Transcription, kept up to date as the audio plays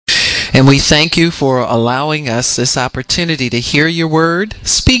And we thank you for allowing us this opportunity to hear your word.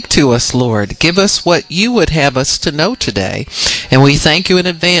 Speak to us, Lord. Give us what you would have us to know today. And we thank you in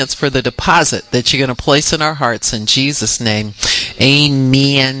advance for the deposit that you're going to place in our hearts in Jesus' name.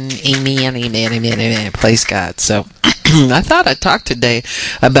 Amen. Amen. Amen. Amen. Amen. Praise God. So I thought I'd talk today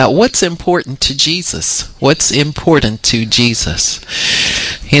about what's important to Jesus. What's important to Jesus.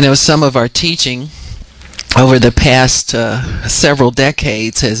 You know, some of our teaching over the past several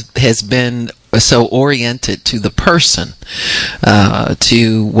decades has been so oriented to the person,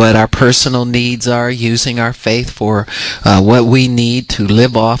 to what our personal needs are, using our faith for what we need to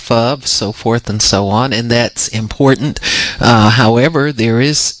live off of, so forth and so on, and that's important. However, there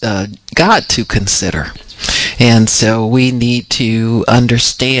is God to consider. And so we need to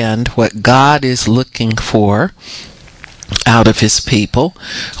understand what God is looking for out of his people,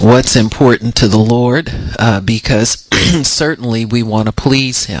 what's important to the Lord, because certainly we want to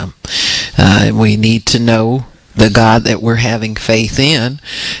please him. We need to know the God that we're having faith in,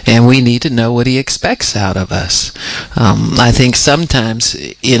 and we need to know what he expects out of us. I think sometimes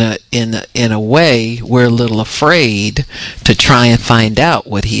in a way we're a little afraid to try and find out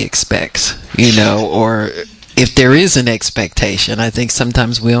what he expects, or if there is an expectation. I think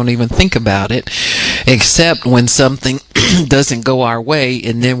sometimes we don't even think about it, except when something doesn't go our way,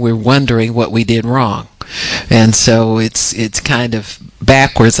 and then we're wondering what we did wrong. And so it's kind of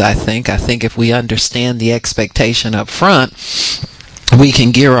backwards, I think. I think if we understand the expectation up front, we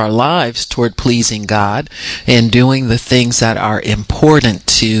can gear our lives toward pleasing God and doing the things that are important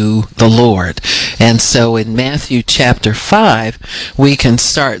to the Lord. And so in Matthew chapter 5, we can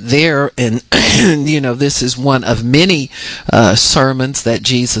start there. And, this is one of many sermons that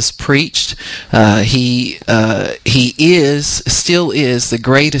Jesus preached. He still is the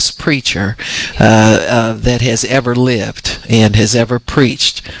greatest preacher that has ever lived and has ever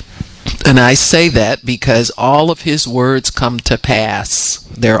preached. And I say that because all of his words come to pass.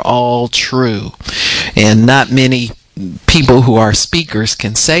 They're all true. And not many people who are speakers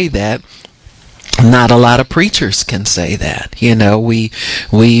can say that. Not a lot of preachers can say that. We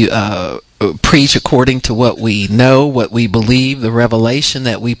preach according to what we know, what we believe, the revelation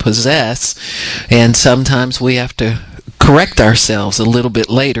that we possess. And sometimes we have to correct ourselves a little bit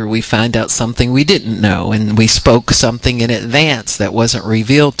later. We find out something we didn't know, and we spoke something in advance that wasn't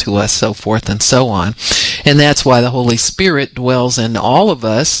revealed to us, so forth and so on. And that's why the Holy Spirit dwells in all of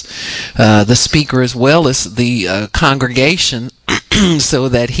us, the speaker as well as the congregation, so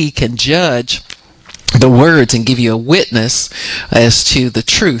that he can judge the words and give you a witness as to the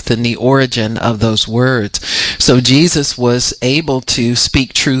truth and the origin of those words. So Jesus was able to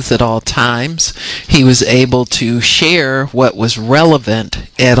speak truth at all times. He was able to share what was relevant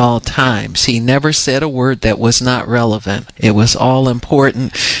at all times. He never said a word that was not relevant. It was all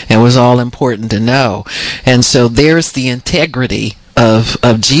important. It was all important to know. And so there's the integrity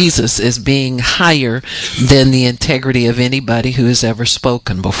of Jesus as being higher than the integrity of anybody who has ever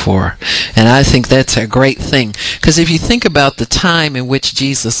spoken before. And I think that's a great thing. Because if you think about the time in which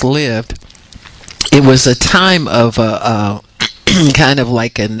Jesus lived, it was a time of kind of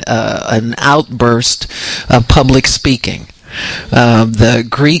like an outburst of public speaking. The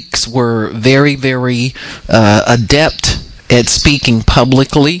Greeks were very, very adept at speaking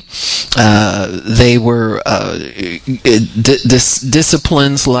publicly. They were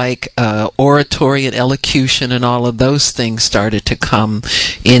disciplines like oratory and elocution and all of those things started to come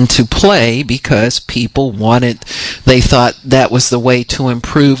into play because people they thought that was the way to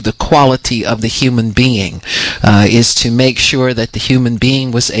improve the quality of the human being, is to make sure that the human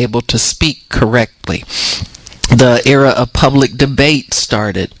being was able to speak correctly. The era of public debate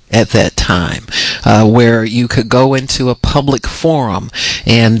started at that time, where you could go into a public forum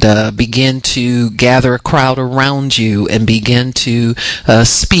and begin to gather a crowd around you and begin to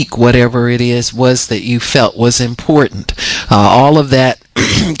speak whatever it was that you felt was important. All of that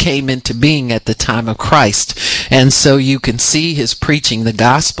came into being at the time of Christ. And so you can see his preaching the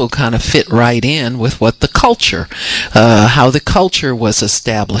gospel kind of fit right in with what the culture, how the culture was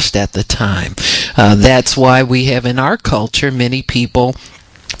established at the time. That's why we have in our culture many people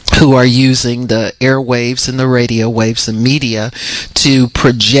who are using the airwaves and the radio waves and media to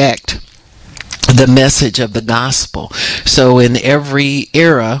project the message of the gospel. So in every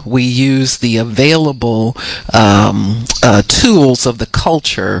era, we use the available tools of the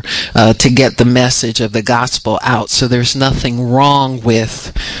culture to get the message of the gospel out. So there's nothing wrong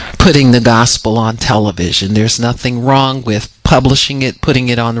with putting the gospel on television. There's nothing wrong with publishing it, putting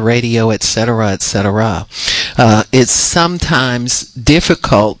it on the radio, etc., etc. It's sometimes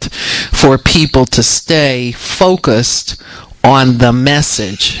difficult for people to stay focused on the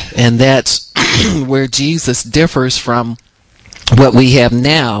message. And that's where Jesus differs from what we have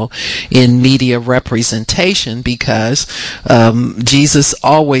now in media representation, because Jesus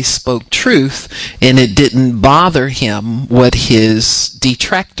always spoke truth, and it didn't bother him what his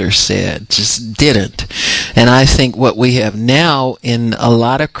detractors said. Just didn't. And I think what we have now in a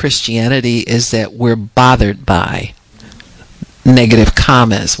lot of Christianity is that we're bothered by negative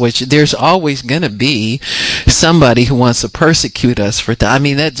comments, which there's always going to be somebody who wants to persecute us for that. I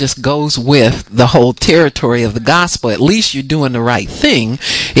mean, that just goes with the whole territory of the gospel. At least you're doing the right thing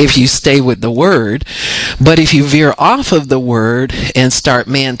if you stay with the word. But if you veer off of the word and start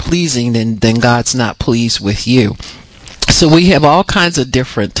man-pleasing, then God's not pleased with you. So we have all kinds of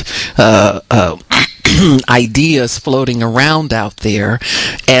different ideas floating around out there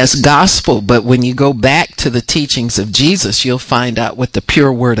as gospel, but when you go back to the teachings of Jesus, you'll find out what the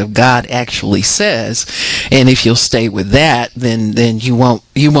pure word of God actually says, and if you'll stay with that, then you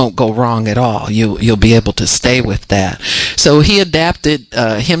won't go wrong at all. You'll be able to stay with that. So he adapted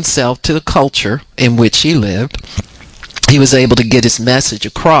himself to the culture in which he lived. He was able to get his message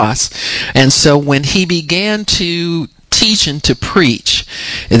across, and so when he began to teach and to preach,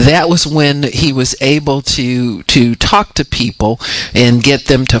 that was when he was able to talk to people and get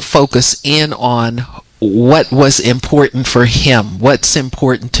them to focus in on what was important for him, what's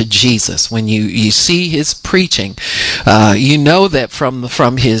important to Jesus. When you see his preaching, you know that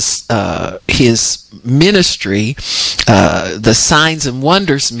from his ministry, the signs and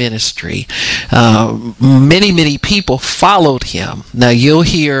wonders ministry, many people followed him. Now you'll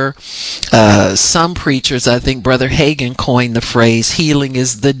hear some preachers, I think Brother Hagin coined the phrase, healing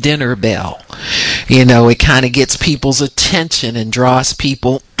is the dinner bell. You know, it kind of gets people's attention and draws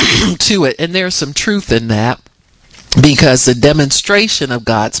people to it, and there's some truth in that, because the demonstration of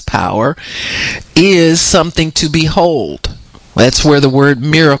God's power is something to behold. That's where the word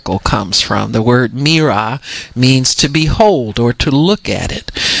miracle comes from. The word mira means to behold or to look at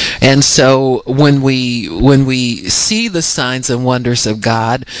it. And so when we see the signs and wonders of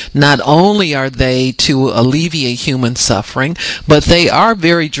God, not only are they to alleviate human suffering, but they are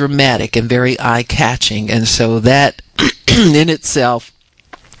very dramatic and very eye-catching. And so that in itself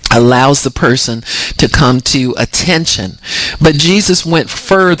allows the person to come to attention. But Jesus went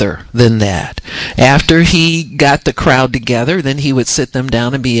further than that. After he got the crowd together, then he would sit them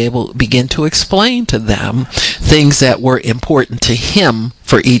down and begin to explain to them things that were important to him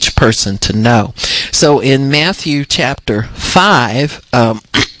for each person to know. So in Matthew chapter 5,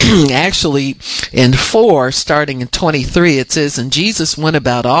 actually in 4, starting in 23, it says, "And Jesus went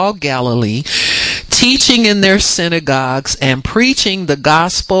about all Galilee, teaching in their synagogues and preaching the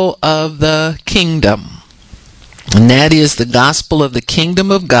gospel of the kingdom." And that is the gospel of the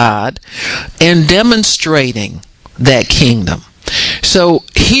kingdom of God, and demonstrating that kingdom. So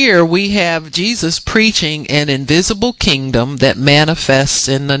here we have Jesus preaching an invisible kingdom that manifests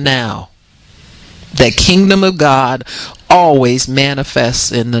in the now. That kingdom of God always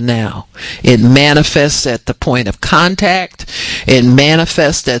manifests in the now. It manifests at the point of contact. It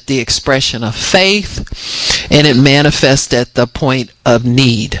manifests at the expression of faith. And it manifests at the point of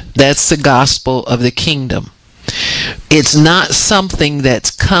need. That's the gospel of the kingdom. It's not something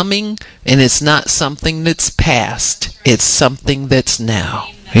that's coming, and it's not something that's past. It's something that's now.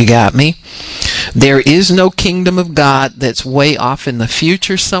 You got me? There is no kingdom of God that's way off in the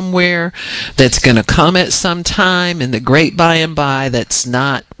future somewhere, that's going to come at some time in the great by and by. That's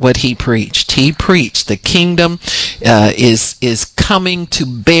not what he preached. He preached the kingdom is coming to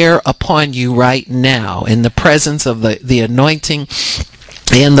bear upon you right now in the presence of the anointing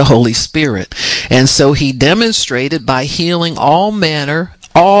and the Holy Spirit. And so he demonstrated by healing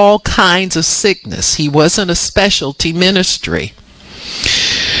all kinds of sickness. He wasn't a specialty ministry.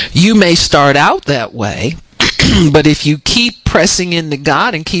 You may start out that way, but if you keep pressing into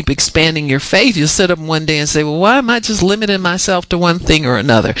God and keep expanding your faith, you'll sit up one day and say, well, why am I just limiting myself to one thing or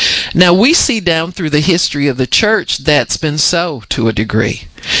another? Now, we see down through the history of the church that's been so to a degree,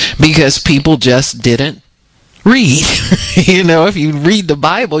 because people just didn't read. You know, if you read the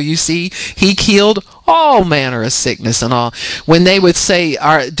Bible, you see he healed all manner of sickness and all. When they would say,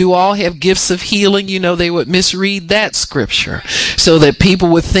 do all have gifts of healing? You know, they would misread that scripture so that people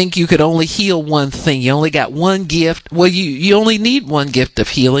would think you could only heal one thing. You only got one gift. Well, you only need one gift of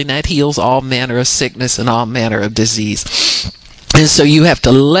healing. That heals all manner of sickness and all manner of disease. And so you have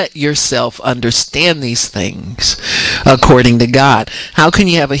to let yourself understand these things according to God. How can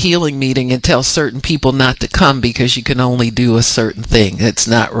you have a healing meeting and tell certain people not to come because you can only do a certain thing? That's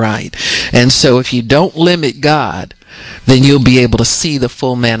not right. And so if you don't limit God then you'll be able to see the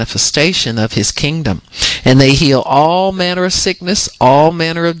full manifestation of his kingdom. And they heal all manner of sickness, all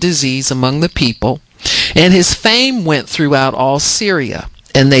manner of disease among the people. And his fame went throughout all Syria,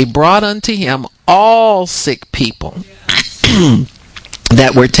 and they brought unto him all sick people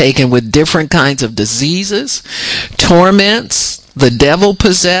that were taken with different kinds of diseases, torments, the devil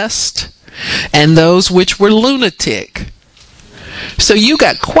possessed, and those which were lunatic. So you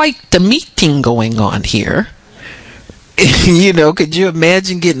got quite the meeting going on here. Could you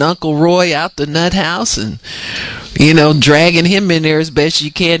imagine getting Uncle Roy out the nut house and, dragging him in there as best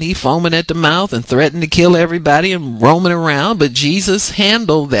you can? He foaming at the mouth and threatening to kill everybody and roaming around. But Jesus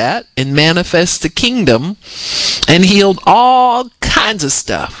handled that and manifested the kingdom and healed all kinds of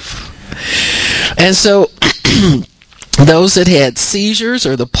stuff. And so those that had seizures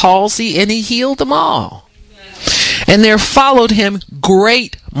or the palsy, and he healed them all. And there followed him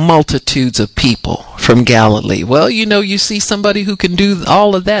great multitudes of people from Galilee. Well, you see somebody who can do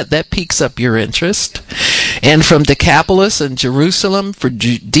all of that. That piques up your interest. And from Decapolis and Jerusalem, for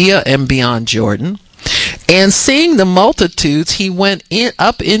Judea and beyond Jordan. And seeing the multitudes, he went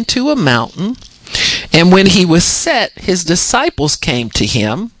up into a mountain. And when he was set, his disciples came to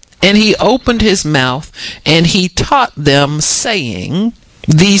him. And he opened his mouth, and he taught them, saying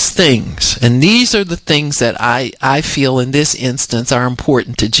these things. And these are the things that I feel in this instance are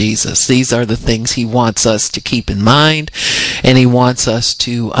important to Jesus. These are the things he wants us to keep in mind, and he wants us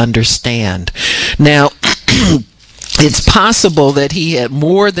to understand. Now, it's possible that he had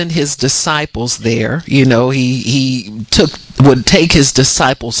more than his disciples there. He would take his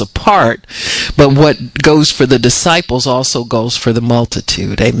disciples apart, but what goes for the disciples also goes for the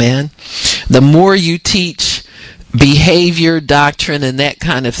multitude. Amen. The more you teach behavior, doctrine, and that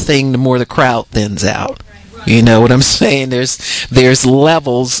kind of thing, the more the crowd thins out. You know what I'm saying? There's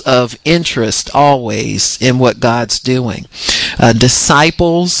levels of interest always in what God's doing.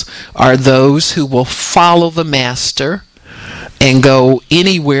 Disciples are those who will follow the master and go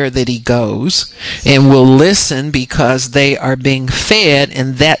anywhere that he goes, and will listen because they are being fed,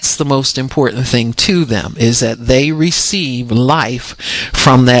 and that's the most important thing to them, is that they receive life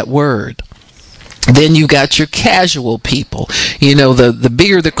from that word. Then you got your casual people. The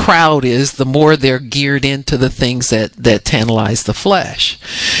bigger the crowd is, the more they're geared into the things that tantalize the flesh.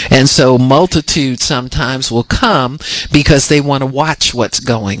 And so multitudes sometimes will come because they want to watch what's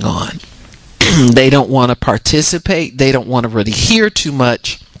going on. They don't want to participate. They don't want to really hear too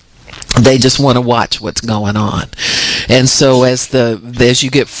much. They just want to watch what's going on. And so as you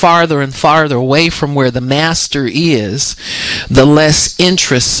get farther and farther away from where the master is, the less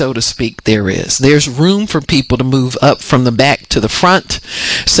interest, so to speak, there is. There's room for people to move up from the back to the front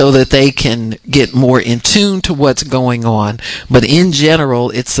so that they can get more in tune to what's going on. But in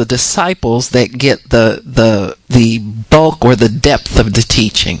general, it's the disciples that get the bulk or the depth of the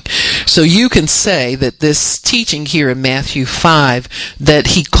teaching. So you can say that this teaching here in Matthew 5, that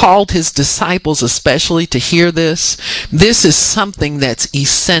he called his disciples especially to hear this is something that's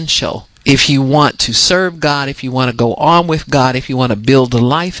essential if you want to serve God, if you want to go on with God, if you want to build a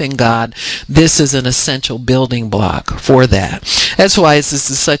life in God. This is an essential building block for that. That's why this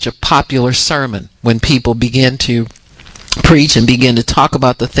is such a popular sermon when people begin to preach and begin to talk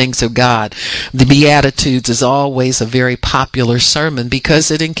about the things of God. The Beatitudes is always a very popular sermon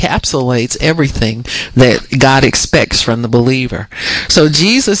because it encapsulates everything that God expects from the believer. So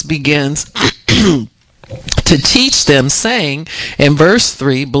Jesus begins to teach them, saying in verse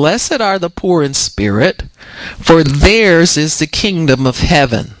 3, "Blessed are the poor in spirit, for theirs is the kingdom of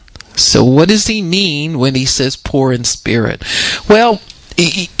heaven." So what does he mean when he says poor in spirit? Well,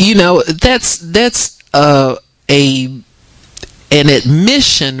 that's an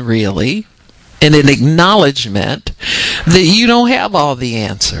admission, really, and an acknowledgement that you don't have all the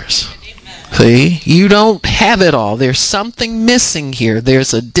answers. See, you don't have it all. There's something missing here.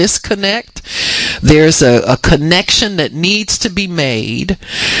 There's a disconnect. There's a connection that needs to be made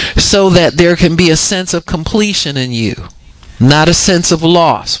so that there can be a sense of completion in you, not a sense of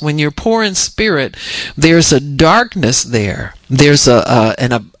loss. When you're poor in spirit, there's a darkness there. There's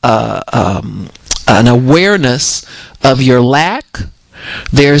an awareness of your lack.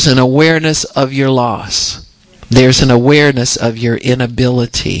 There's an awareness of your loss. There's an awareness of your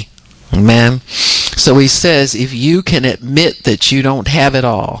inability. Amen. So he says, if you can admit that you don't have it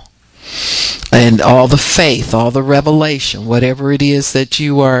all, and all the faith, all the revelation, whatever it is that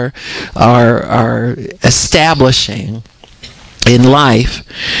you are establishing in life,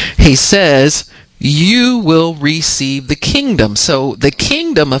 he says, you will receive the kingdom. So the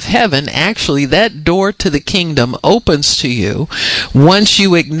kingdom of heaven, actually, that door to the kingdom opens to you once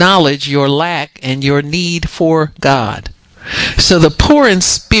you acknowledge your lack and your need for God. So the poor in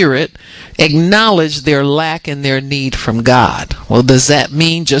spirit acknowledge their lack and their need from God. Well, does that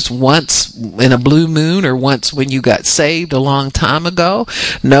mean just once in a blue moon or once when you got saved a long time ago?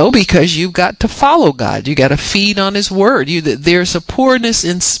 No, because you've got to follow God. You got to feed on His Word. There's a poorness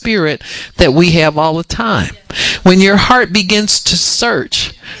in spirit that we have all the time. When your heart begins to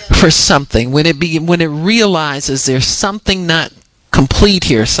search for something, when it realizes there's something not complete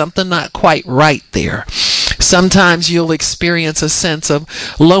here, something not quite right there. Sometimes you'll experience a sense of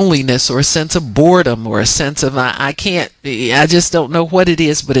loneliness or a sense of boredom or a sense of I just don't know what it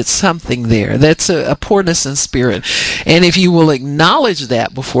is, but it's something there. That's a poorness in spirit. And if you will acknowledge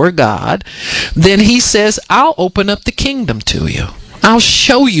that before God, then He says, I'll open up the kingdom to you. I'll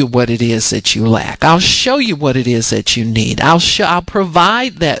show you what it is that you lack. I'll show you what it is that you need. I'll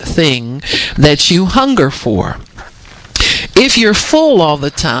provide that thing that you hunger for. If you're full all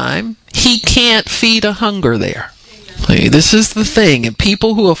the time, He can't feed a hunger there. See, this is the thing. And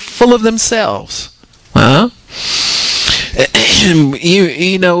people who are full of themselves,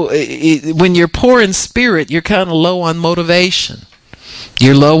 you know, when you're poor in spirit, you're kind of low on motivation.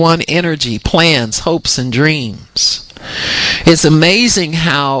 You're low on energy, plans, hopes, and dreams. It's amazing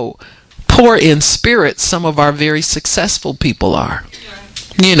how poor in spirit some of our very successful people are.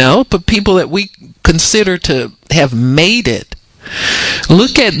 You know, but people that we consider to have made it.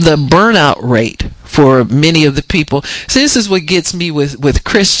 Look at the burnout rate for many of the people. So this is what gets me with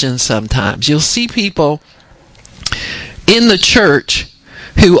Christians sometimes. You'll see people in the church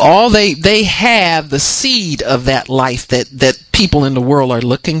who they have the seed of that life that people in the world are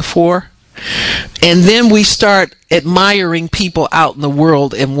looking for. And then we start admiring people out in the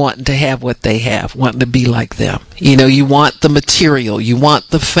world and wanting to have what they have, wanting to be like them. You know, you want the material, you want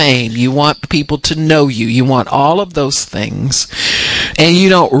the fame, you want people to know you, you want all of those things. And you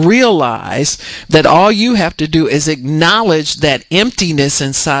don't realize that all you have to do is acknowledge that emptiness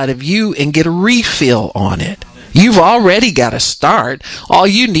inside of you and get a refill on it. You've already got a start. All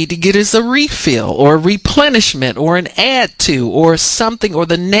you need to get is a refill or a replenishment or an add to or something or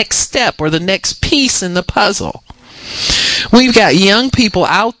the next step or the next piece in the puzzle. We've got young people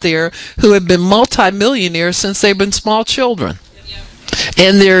out there who have been multimillionaires since they've been small children.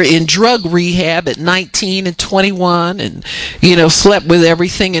 And they're in drug rehab at 19 and 21 and, you know, slept with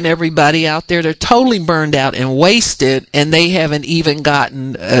everything and everybody out there. They're totally burned out and wasted, and they haven't even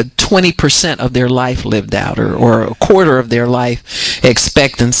gotten 20% of their life lived out or a quarter of their life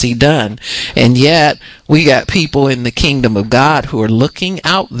expectancy done. And yet, we got people in the kingdom of God who are looking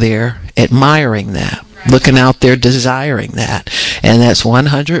out there, admiring that. Looking out there desiring that. And that's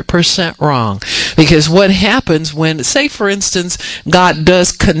 100% wrong. Because what happens when, say for instance, God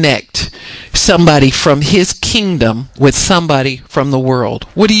does connect somebody from His kingdom with somebody from the world,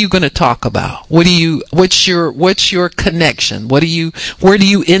 what are you going to talk about? What's your connection? Where do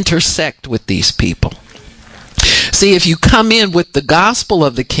you intersect with these people? See, if you come in with the gospel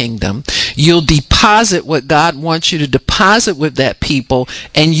of the kingdom, you'll deposit what God wants you to deposit with that people,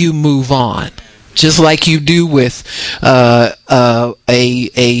 and you move on. Just like you do with a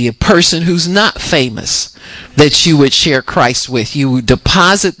person who's not famous that you would share Christ with. You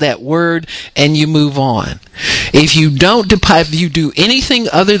deposit that word and you move on. If you don't deposit, if you do anything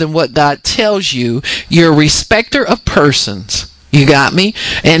other than what God tells you, you're a respecter of persons. You got me?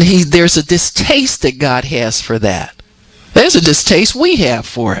 And there's a distaste that God has for that. There's a distaste we have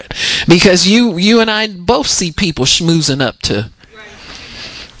for it. Because you and I both see people schmoozing up to.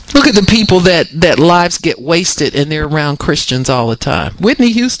 Look at the people that lives get wasted and they're around Christians all the time.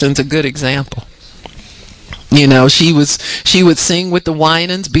 Whitney Houston's a good example. You know, she would sing with the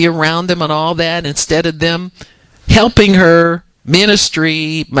Winans, be around them and all that, instead of them helping her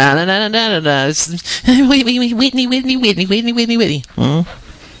ministry. Whitney.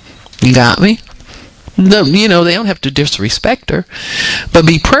 You got me? You know, they don't have to disrespect her, but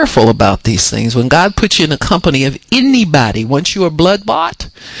be prayerful about these things. When God puts you in the company of anybody, once you are blood bought,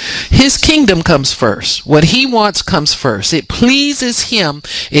 His kingdom comes first. What He wants comes first. It pleases Him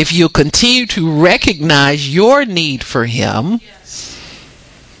if you'll continue to recognize your need for Him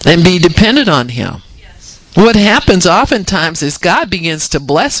and be dependent on Him. What happens oftentimes is God begins to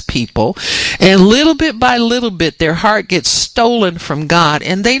bless people, and little bit by little bit their heart gets stolen from God,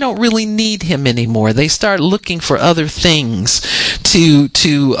 and they don't really need Him anymore. They start looking for other things to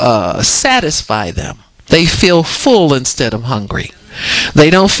satisfy them. They feel full instead of hungry. They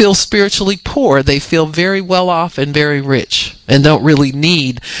don't feel spiritually poor. They feel very well off and very rich, and don't really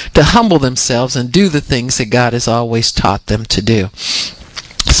need to humble themselves and do the things that God has always taught them to do.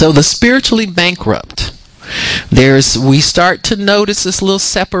 So the spiritually bankrupt, we start to notice this little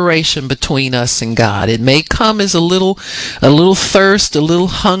separation between us and God. It may come as a little thirst, a little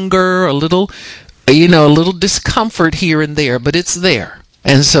hunger, a little discomfort here and there, but it's there.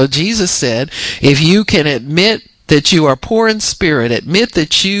 And so Jesus said, if you can admit that you are poor in spirit, admit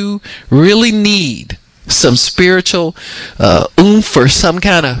that you really need some spiritual oomph or some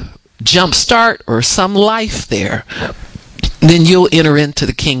kind of jump start or some life there, then you'll enter into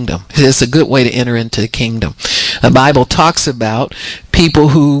the kingdom. It's a good way to enter into the kingdom. The Bible talks about people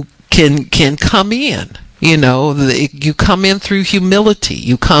who can come in. You come in through humility.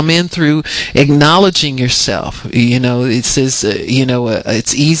 You come in through acknowledging yourself. It says,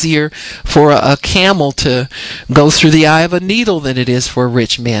 it's easier for a camel to go through the eye of a needle than it is for a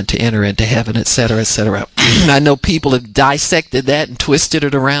rich man to enter into heaven, etc., etc. I know people have dissected that and twisted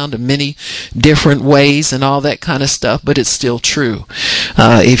it around in many different ways and all that kind of stuff, but it's still true.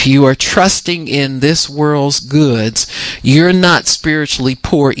 If you are trusting in this world's goods, you're not spiritually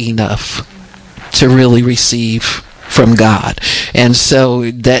poor enough to really receive from God. And so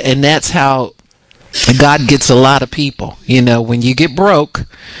that's how God gets a lot of people. When you get broke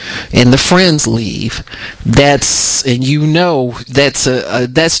and the friends leave, that's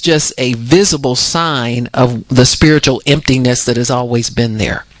just a visible sign of the spiritual emptiness that has always been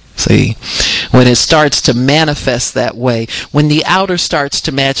there. See, when it starts to manifest that way, when the outer starts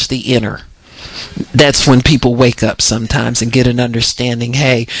to match the inner, that's when people wake up sometimes and get an understanding.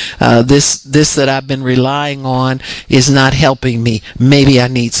 Hey, this that I've been relying on is not helping me. Maybe I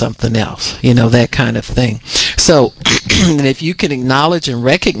need something else. That kind of thing. So, if you can acknowledge and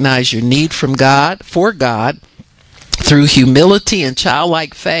recognize your need for God through humility and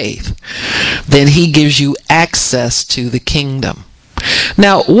childlike faith, then He gives you access to the kingdom.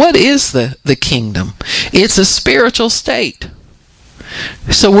 Now, what is the kingdom? It's a spiritual state.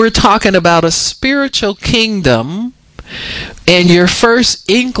 So we're talking about a spiritual kingdom, and your first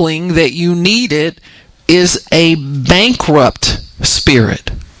inkling that you need it is a bankrupt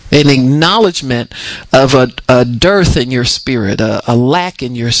spirit, an acknowledgement of a dearth in your spirit, a lack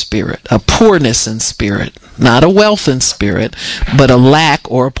in your spirit, a poorness in spirit, not a wealth in spirit, but a lack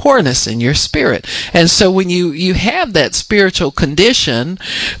or a poorness in your spirit. And so when you have that spiritual condition,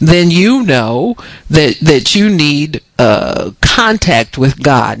 then you know that you need contact with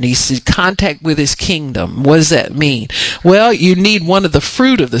God, and He said contact with His kingdom. What does that mean? Well, you need one of the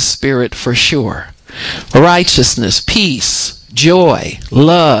fruit of the Spirit for sure. Righteousness, peace, joy,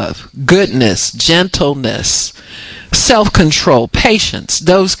 love, goodness, gentleness, self-control, patience.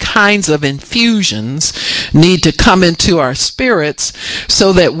 Those kinds of infusions need to come into our spirits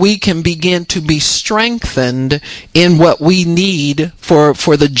so that we can begin to be strengthened in what we need for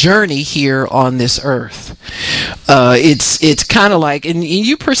the journey here on this earth. It's kind of like, and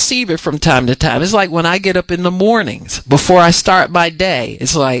you perceive it from time to time. It's like when I get up in the mornings before I start my day.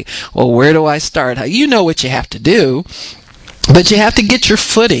 It's like, well, where do I start? You know what you have to do. But you have to get your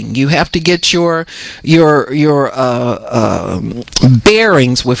footing. You have to get your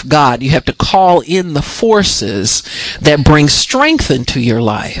bearings with God. You have to call in the forces that bring strength into your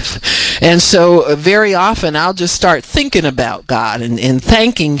life. And so very often I'll just start thinking about God and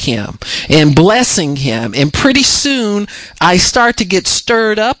thanking Him and blessing Him. And pretty soon I start to get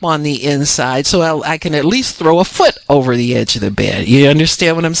stirred up on the inside, so I can at least throw a foot over the edge of the bed. You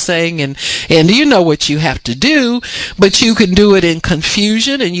understand what I'm saying? And you know what you have to do, but you can do it in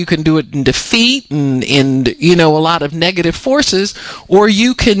confusion, and you can do it in defeat and a lot of negative forces, or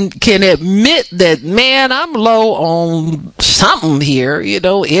you can admit that, man, I'm low on something here,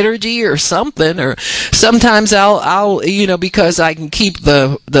 energy or something. Or sometimes I'll because I can keep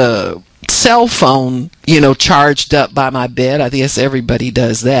the cell phone, charged up by my bed. I guess everybody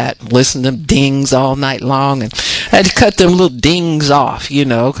does that. Listen to them dings all night long, and I had to cut them little dings off,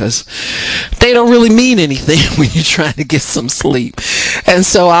 because they don't really mean anything when you're trying to get some sleep. And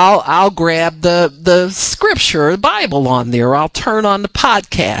so I'll grab the scripture, the Bible on there. Or I'll turn on the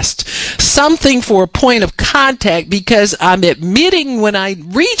podcast, something for a point of contact, because I'm admitting when I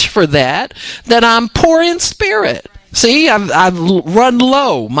reach for that I'm poor in spirit. See, I've run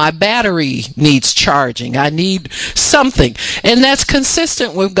low. My battery needs charging. I need something. And that's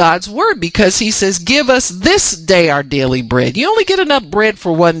consistent with God's word, because He says, give us this day our daily bread. You only get enough bread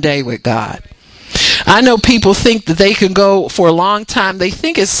for one day with God. I know people think that they can go for a long time. They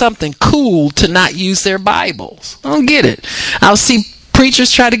think it's something cool to not use their Bibles. I don't get it. I'll see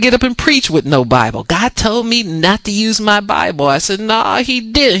preachers try to get up and preach with no Bible. God told me not to use my Bible. I said, no, he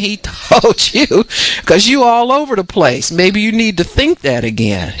didn't. He told you, because you all over the place. Maybe you need to think that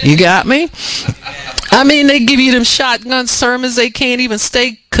again. You got me? I mean, they give you them shotgun sermons. They can't even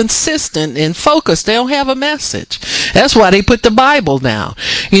stay consistent and focused. They don't have a message. That's why they put the Bible down.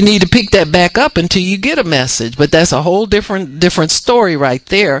 You need to pick that back up until you get a message. But that's a whole different story right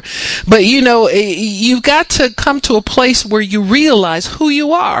there. But you know, you've got to come to a place where you realize who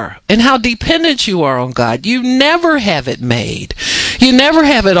you are and how dependent you are on God. You never have it made. You never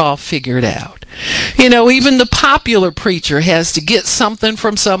have it all figured out. You know, even the popular preacher has to get something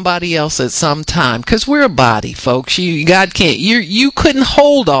from somebody else at some time, because we're a body, folks. God can't. You couldn't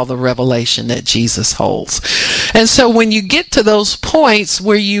hold all the revelation that Jesus holds. And so when you get to those points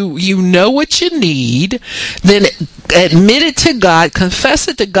where you know what you need, then admit it to God, confess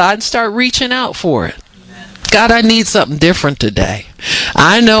it to God, and start reaching out for it. God, I need something different today.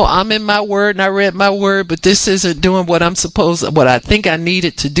 I know I'm in my word and I read my word, but this isn't doing what I think I need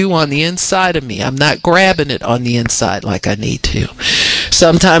it to do on the inside of me. I'm not grabbing it on the inside like I need to.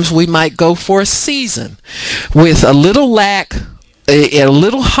 Sometimes we might go for a season with a little lack, a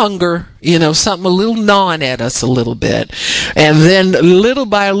little hunger, you know, something a little gnawing at us a little bit. And then little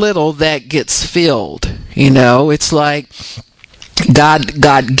by little that gets filled. You know, it's like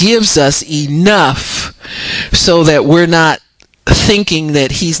God gives us enough so that we're not thinking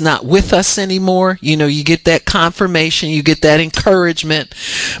that he's not with us anymore. You know, you get that confirmation, you get that encouragement,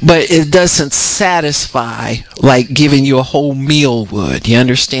 but it doesn't satisfy like giving you a whole meal would. You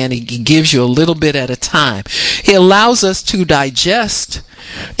understand? He gives you a little bit at a time. He allows us to digest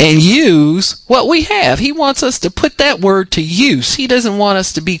and use what we have. He wants us to put that word to use. He doesn't want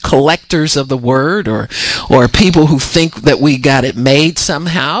us to be collectors of the word or people who think that we got it made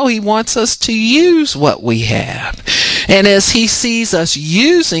somehow. He wants us to use what we have. And as he sees us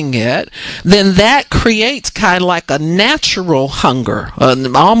using it, then that creates kind of like a natural hunger,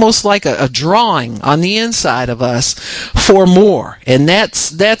 almost like a drawing on the inside of us for more. And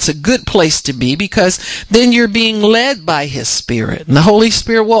that's a good place to be, because then you're being led by his Spirit. And the Holy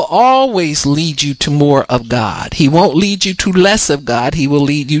Spirit will always lead you to more of God. He won't lead you to less of God. He will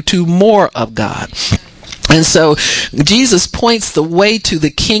lead you to more of God. And so Jesus points the way to the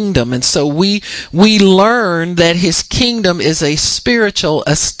kingdom. And so we learn that his kingdom is a spiritual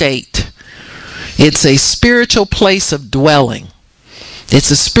estate. It's a spiritual place of dwelling.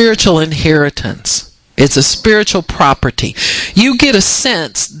 It's a spiritual inheritance. It's a spiritual property. You get a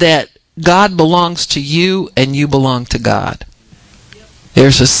sense that God belongs to you and you belong to God.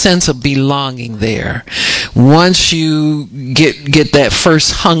 There's a sense of belonging there. Once you get that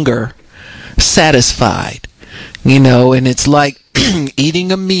first hunger satisfied, you know, and it's like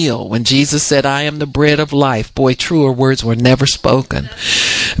eating a meal. When Jesus said, I am the bread of life, boy, truer words were never spoken,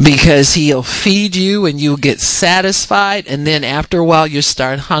 because he'll feed you and you'll get satisfied, and then after a while you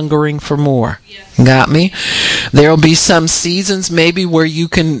start hungering for more. Got me? There'll be some seasons maybe where you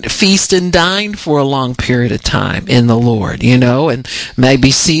can feast and dine for a long period of time in the Lord, you know, and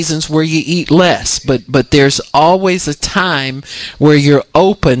maybe seasons where you eat less, but there's always a time where you're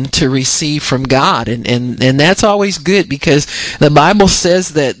open to receive from God, and that's always good, because the Bible says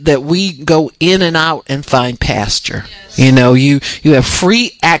that we go in and out and find pasture. You know, you have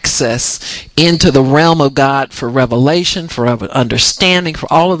free access into the realm of God for revelation, for understanding,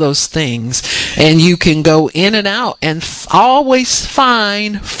 for all of those things. And you can go in and out and always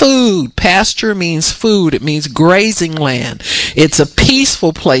find food. Pasture means food. It means grazing land. It's a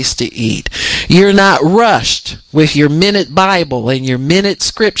peaceful place to eat. You're not rushed with your minute Bible and your minute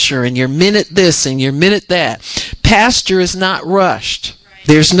scripture and your minute this and your minute that. Pasture is not rushed.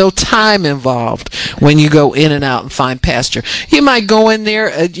 There's no time involved when you go in and out and find pasture. You might go in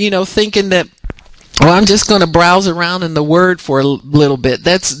there, thinking that, well, I'm just going to browse around in the Word for a little bit.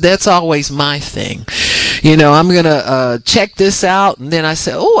 That's always my thing. You know, I'm going to check this out, and then I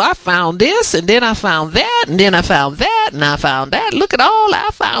say, oh, I found this, and then I found that, and then I found that, and I found that. Look at all I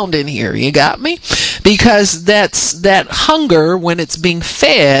found in here. You got me? Because that's that hunger, when it's being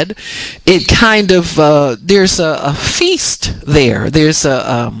fed, it kind of, there's a feast there. There's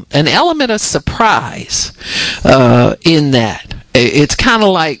an element of surprise in that. It's kind of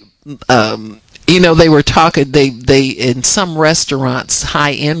like, they were talking, they in some restaurants,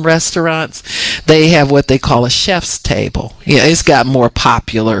 high-end restaurants, they have what they call a chef's table. Yeah, it's got more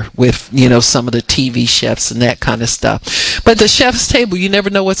popular with, some of the TV chefs and that kind of stuff. But the chef's table, you never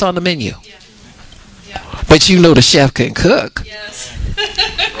know what's on the menu. Yeah. Yeah. But you know the chef can cook. Yes.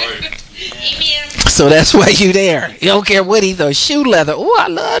 Right. So that's why you there. You don't care what he throws. Shoe leather. Oh, I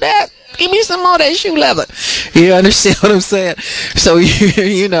love that. Give me some more of that shoe leather. You understand what I'm saying? So,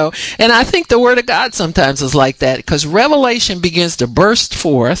 you know, and I think the Word of God sometimes is like that, because revelation begins to burst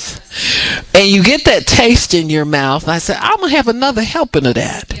forth and you get that taste in your mouth. And I said, I'm going to have another helping of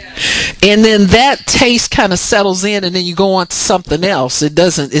that. And then that taste kind of settles in, and then you go on to something else.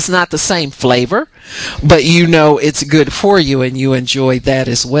 It's not the same flavor, but you know it's good for you and you enjoy that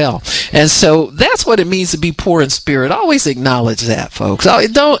as well. And so that's what it means to be poor in spirit. Always acknowledge that, folks.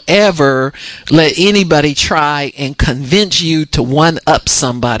 Don't ever let anybody try and convince you to one up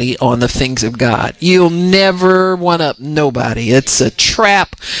somebody on the things of God. You'll never one up nobody. It's a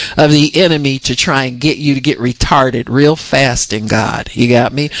trap of the enemy to try and get you to get retarded real fast in God. You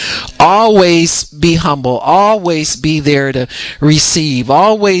got me? Always be humble. Always be there to receive.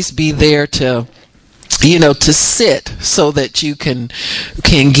 Always be there to, you know, to sit so that you can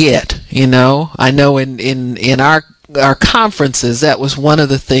get, you know. I know in our conferences, that was one of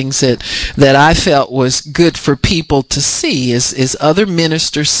the things that I felt was good for people to see is other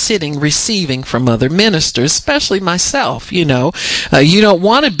ministers sitting receiving from other ministers, especially myself. You know, you don't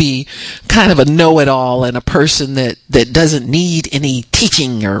want to be kind of a know-it-all and a person that doesn't need any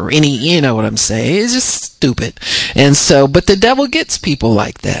teaching or any, you know what I'm saying. It's just stupid. And so, but the devil gets people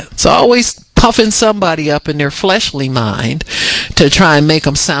like that. So always puffing somebody up in their fleshly mind to try and make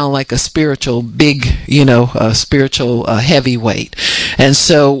them sound like a spiritual big, you know, spiritual heavyweight. And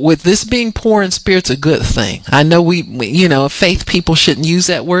so with this being poor in spirit's a good thing. I know we you know, faith people shouldn't use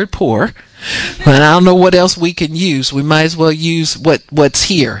that word poor. And I don't know what else we can use. We might as well use what's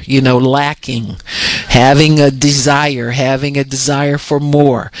here, you know, lacking, having a desire for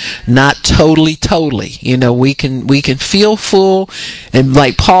more, not totally. You know, we can feel full, and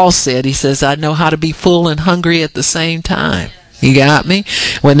like Paul said, he says, I know how to be full and hungry at the same time. You got me?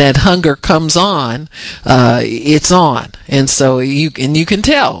 When that hunger comes on, it's on. And so you can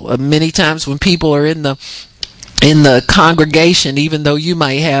tell many times when people are in the congregation, even though you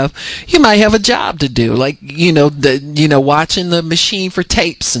might have a job to do, like, you know, watching the machine for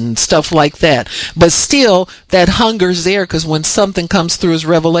tapes and stuff like that, but still that hunger's there, because when something comes through as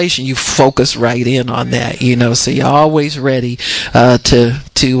revelation, you focus right in on that, you know, so you're always ready to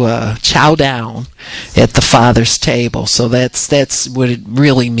chow down at the Father's table. So that's what it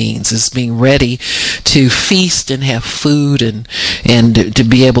really means, is being ready to feast and have food and to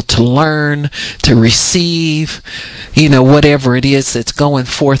be able to learn, to receive, you know, whatever it is that's going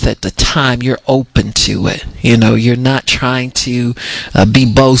forth at the time. You're open to it. You know, you're not trying to be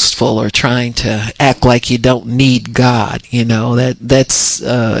boastful or trying to act like you don't need God. You know, that's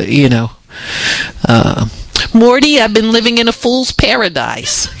you know, Morty, I've been living in a fool's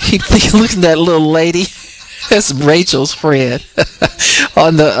paradise. Look at that little lady. That's Rachel's friend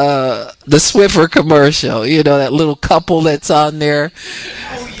on the Swiffer commercial. You know, that little couple that's on there.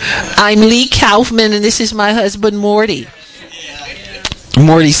 I'm Lee Kaufman, and this is my husband, Morty.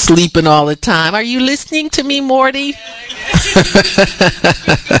 Morty's sleeping all the time. Are you listening to me, Morty?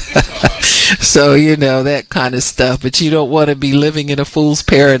 So, you know, that kind of stuff. But you don't want to be living in a fool's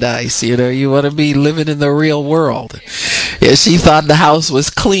paradise. You know, you want to be living in the real world. Yeah, she thought the house was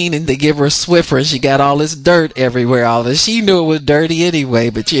clean and they give her a Swiffer, and she got all this dirt everywhere. All this, she knew it was dirty anyway,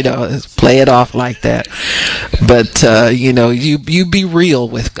 but, you know, play it off like that. But, you know, you be real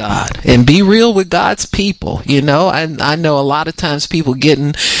with God and be real with God's people. You know, I know a lot of times people get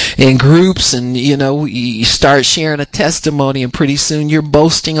in groups, and, you know, you start sharing a testimony, and pretty soon you're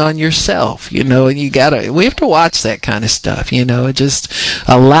boasting on yourself, you know, and we have to watch that kind of stuff, you know, just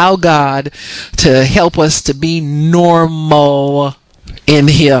allow God to help us to be normal in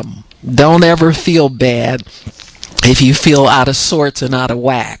Him. Don't ever feel bad if you feel out of sorts and out of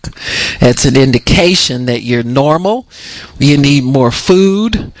whack. It's an indication that you're normal. You need more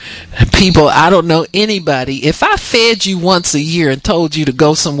food. People, I don't know anybody. If I fed you once a year and told you to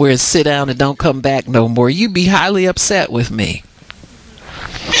go somewhere and sit down and don't come back no more, you'd be highly upset with me.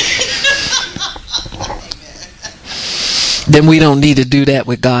 Then we don't need to do that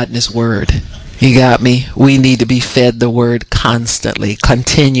with God and His Word. You got me? We need to be fed the Word constantly,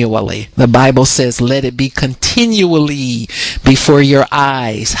 continually. The Bible says, let it be continually before your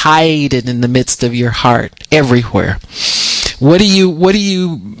eyes. Hide it in the midst of your heart, everywhere. What do you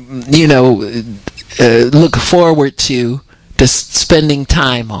look forward to spending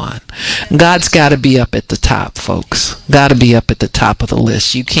time on? God's got to be up at the top, folks. Got to be up at the top of the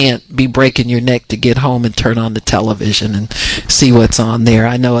list. You can't be breaking your neck to get home and turn on the television and see what's on there.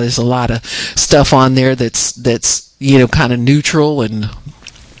 I know there's a lot of stuff on there that's you know, kind of neutral and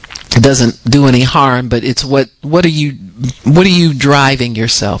doesn't do any harm, but it's what are you driving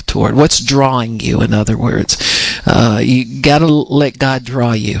yourself toward? What's drawing you, in other words? You got to let God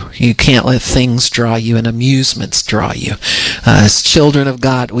draw you. You can't let things draw you and amusements draw you. As children of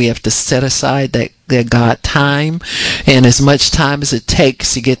God, we have to set aside that God time, and as much time as it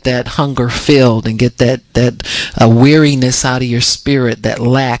takes to get that hunger filled and get that weariness out of your spirit, that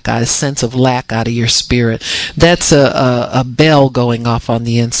lack, a sense of lack out of your spirit. That's a bell going off on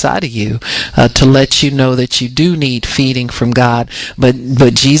the inside of you to let you know that you do need feeding from God.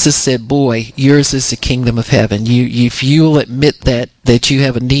 But Jesus said, boy, yours is the kingdom of heaven. If you'll admit that you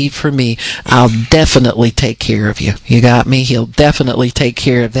have a need for me, I'll definitely take care of you. You got me? He'll definitely take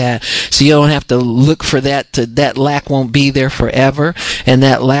care of that. So you don't have to look for that lack won't be there forever, and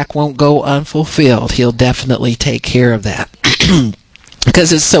that lack won't go unfulfilled. He'll definitely take care of that.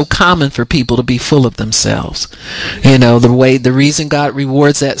 Because it's so common for people to be full of themselves. The reason God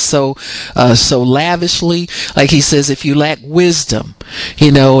rewards that so lavishly, like he says, if you lack wisdom,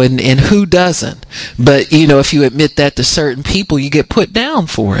 and who doesn't? But, if you admit that to certain people, you get put down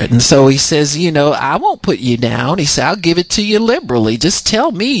for it. And so he says, I won't put you down. He said, I'll give it to you liberally. Just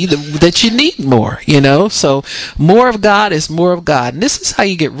tell me that you need more, So more of God is more of God. And this is how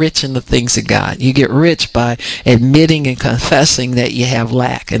you get rich in the things of God. You get rich by admitting and confessing that you have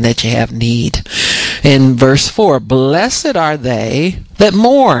lack and that you have need. In verse 4, blessed are they that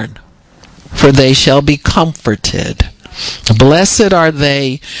mourn, for they shall be comforted. Blessed are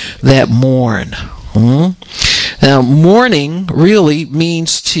they that mourn. Now, mourning really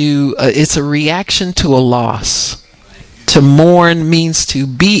means it's a reaction to a loss. To mourn means to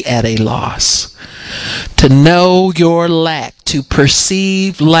be at a loss. To know your lack, to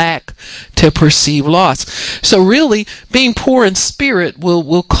perceive lack, to perceive loss. So really, being poor in spirit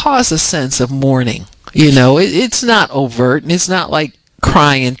will cause a sense of mourning. It's not overt, and it's not like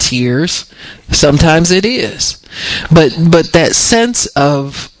crying tears. Sometimes it is. But that sense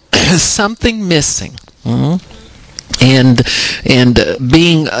of something missing. And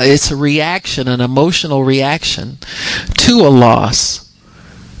being, it's a reaction, an emotional reaction to a loss.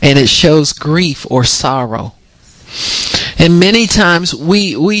 And it shows grief or sorrow. And many times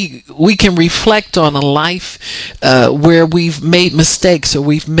we can reflect on a life where we've made mistakes or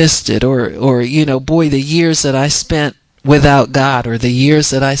we've missed it, or boy, the years that I spent without God, or the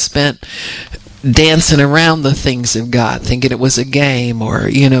years that I spent dancing around the things of God, thinking it was a game,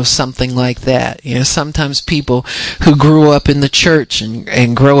 or something like that. Sometimes people who grew up in the church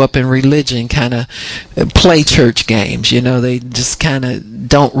and grow up in religion kind of play church games. They just kind of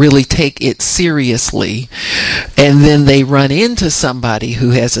don't really take it seriously, and then they run into somebody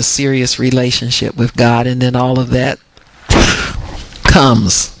who has a serious relationship with God, and then all of that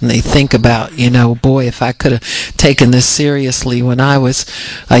comes, and they think about, boy, if I could have taken this seriously when I was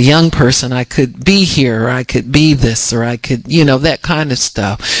a young person, I could be here, or I could be this, or I could, that kind of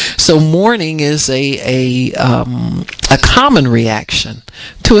stuff. So mourning is a common reaction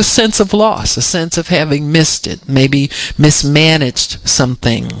to a sense of loss, a sense of having missed it, maybe mismanaged some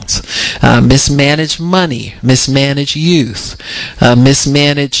things, mismanaged money, mismanaged youth,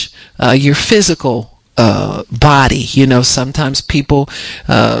 mismanaged your physical body. Sometimes people,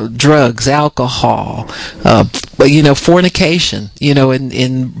 drugs, alcohol, fornication,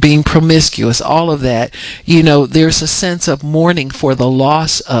 in being promiscuous, all of that, there's a sense of mourning for the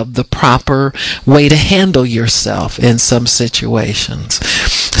loss of the proper way to handle yourself in some situations.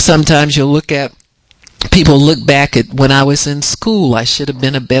 Sometimes people look back at when I was in school, I should have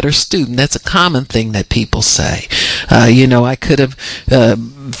been a better student. That's a common thing that people say. I could have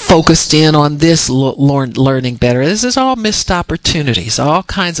focused in on this, learning better. This is all missed opportunities, all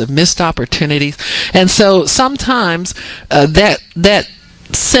kinds of missed opportunities. And so sometimes that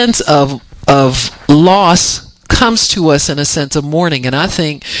sense of loss comes to us in a sense of mourning. And I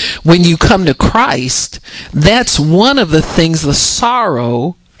think when you come to Christ, that's one of the things, the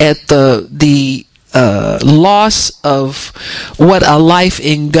sorrow at the loss of what a life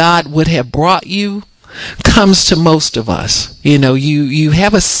in God would have brought you comes to most of us. You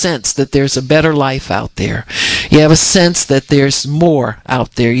have a sense that there's a better life out there. You have a sense that there's more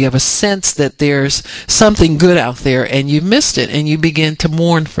out there. You have a sense that there's something good out there, and you missed it, and you begin to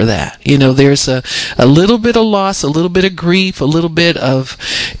mourn for that. There's a little bit of loss, a little bit of grief, a little bit of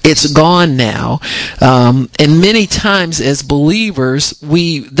it's gone now. And many times as believers,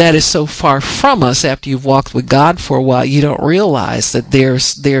 that is so far from us. After you've walked with God for a while, you don't realize that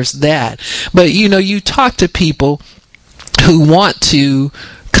there's that. But you talk to people who want to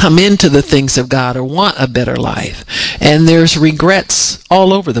come into the things of God or want a better life. And there's regrets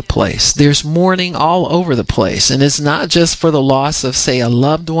all over the place. There's mourning all over the place. And it's not just for the loss of, say, a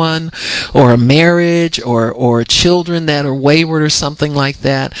loved one or a marriage or children that are wayward or something like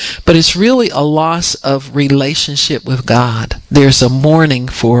that, but it's really a loss of relationship with God. There's a mourning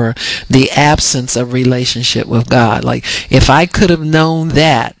for the absence of relationship with God. Like, if I could have known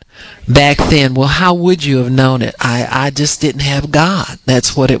that back then, well, how would you have known it? I just didn't have God.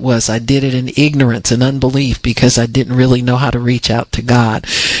 That's what it was. I did it in ignorance and unbelief because I didn't really know how to reach out to God.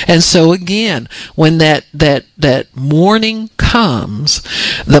 And so again, when that morning comes,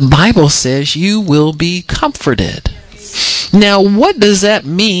 the Bible says you will be comforted. Now, what does that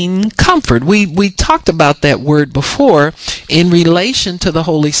mean, comfort? We talked about that word before in relation to the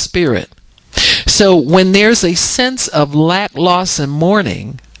Holy Spirit. So when there's a sense of lack, loss, and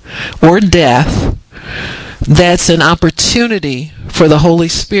mourning, or death, that's an opportunity for the Holy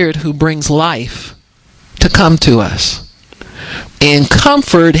Spirit who brings life to come to us. And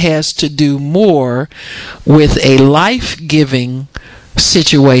comfort has to do more with a life-giving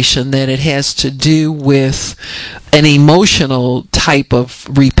situation than it has to do with an emotional type of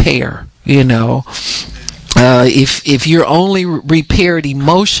repair. If you're only repaired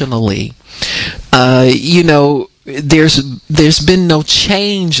emotionally, there's been no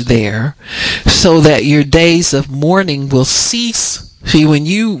change there, so that your days of mourning will cease. See, when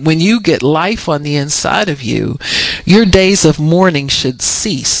you get life on the inside of you, your days of mourning should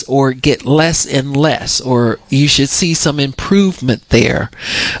cease or get less and less, or you should see some improvement there.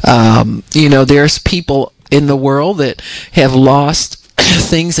 There's people in the world that have lost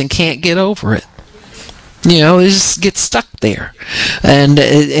things and can't get over it. They just get stuck there.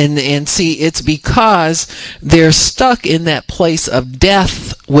 And see, it's because they're stuck in that place of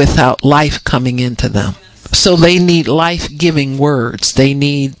death without life coming into them. So they need life-giving words. They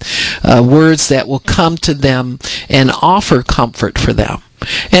need words that will come to them and offer comfort for them.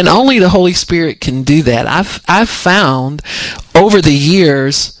 And only the Holy Spirit can do that. I've found over the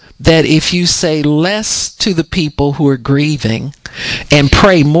years that if you say less to the people who are grieving and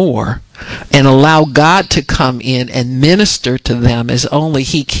pray more, and allow God to come in and minister to them as only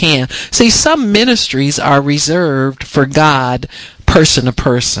He can. See, some ministries are reserved for God person to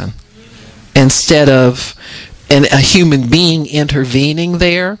person instead of a human being intervening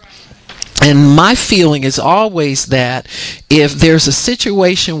there. And my feeling is always that if there's a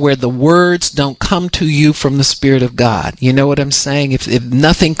situation where the words don't come to you from the Spirit of God, you know what I'm saying? If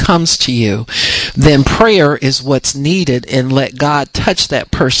nothing comes to you, then prayer is what's needed, and let God touch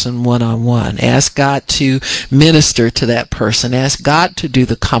that person one-on-one. Ask God to minister to that person. Ask God to do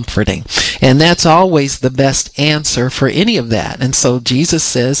the comforting. And that's always the best answer for any of that. And so Jesus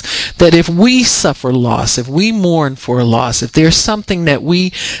says that if we suffer loss, if we mourn for a loss, if there's something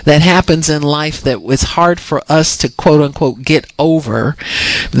that happens in life that is hard for us to quote unquote get over,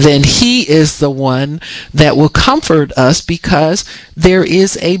 then He is the one that will comfort us, because there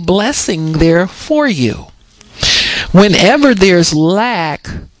is a blessing there for you. Whenever there's lack,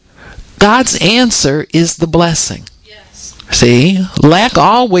 God's answer is the blessing. See, lack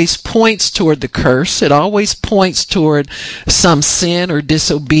always points toward the curse. It always points toward some sin or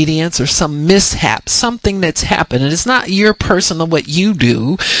disobedience or some mishap, something that's happened. And it's not your personal what you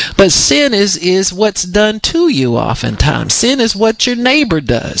do, but sin is what's done to you oftentimes. Sin is what your neighbor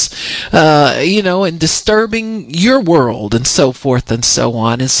does, and disturbing your world and so forth and so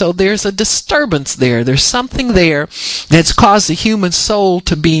on. And so there's a disturbance there. There's something there that's caused the human soul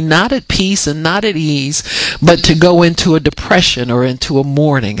to be not at peace and not at ease, but to go into a depression or into a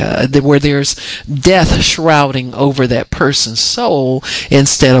mourning, where there's death shrouding over that person's soul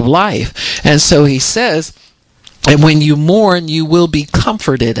instead of life. And so He says, and when you mourn, you will be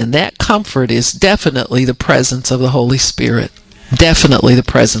comforted. And that comfort is definitely the presence of the Holy Spirit. Definitely the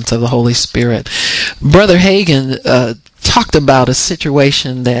presence of the Holy Spirit. Brother Hagin talked about a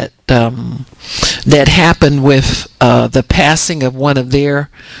situation that happened with the passing of one of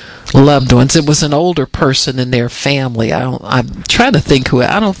their loved ones. It was an older person in their family. I'm trying to think who.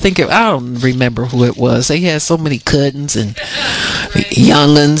 I don't remember who it was. They had so many cousins and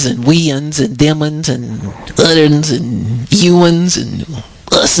young'uns and we'uns and dem'uns and other'uns and you'uns and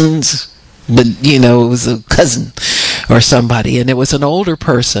us'uns. But it was a cousin or somebody, and it was an older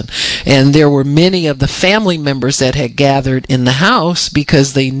person, and there were many of the family members that had gathered in the house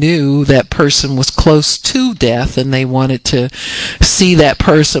because they knew that person was close to death and they wanted to see that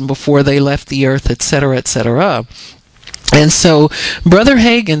person before they left the earth, etc., etc. And so Brother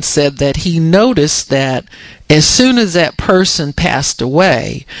Hagin said that he noticed that as soon as that person passed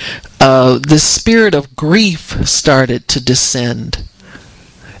away, the spirit of grief started to descend.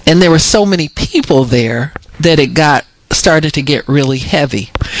 And there were so many people there that it started to get really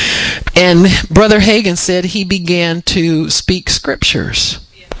heavy. And Brother Hagin said he began to speak scriptures.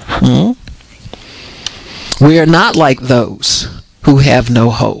 We are not like those who have no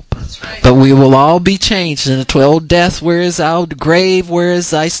hope, but we will all be changed. And the 12 death, where is our grave, where is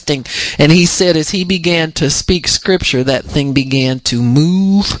thy sting? And he said as he began to speak scripture, that thing began to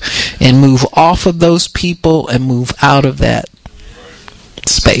move and move off of those people and move out of that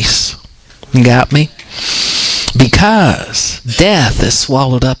space. You got me? Because death is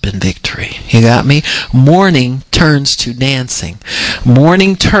swallowed up in victory. You got me? Mourning turns to dancing.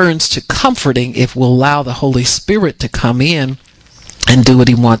 Mourning turns to comforting if we'll allow the Holy Spirit to come in and do what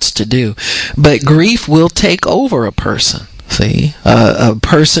he wants to do. But grief will take over a person. See, a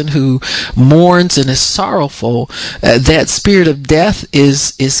person who mourns and is sorrowful, that spirit of death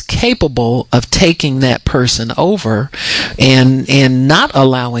is capable of taking that person over and not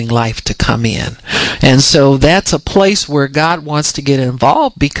allowing life to come in. And so that's a place where God wants to get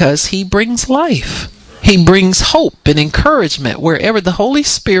involved, because he brings life. He brings hope and encouragement. Wherever the Holy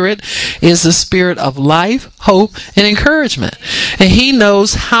Spirit is the spirit of life, hope, and encouragement. And he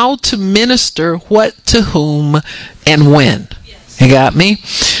knows how to minister what to whom and when. You got me?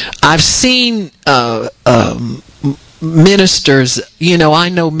 I've seen ministers, I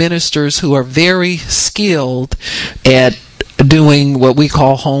know ministers who are very skilled at doing what we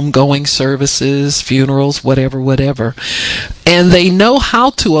call homegoing services, funerals, whatever. And they know how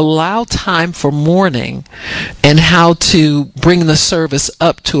to allow time for mourning and how to bring the service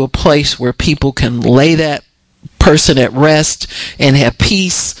up to a place where people can lay that person at rest and have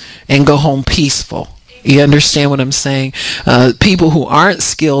peace and go home peaceful. You understand what I'm saying? People who aren't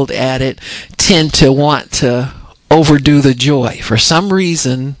skilled at it tend to want to overdo the joy. For some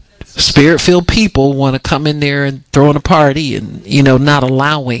reason, Spirit-filled people want to come in there and throw in a party and, not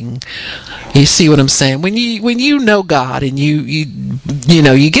allowing. You see what I'm saying? When you know God and you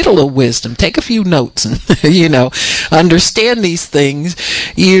get a little wisdom, take a few notes and, understand these things,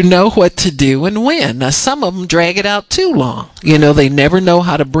 you know what to do and when. Now, some of them drag it out too long. They never know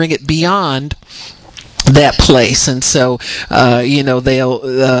how to bring it beyond that place. And so they'll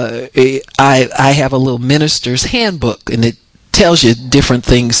I have a little minister's handbook, and it tells you different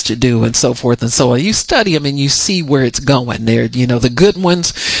things to do and so forth and so on. You study them and you see where it's going there. The good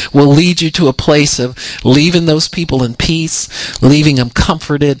ones will lead you to a place of leaving those people in peace, leaving them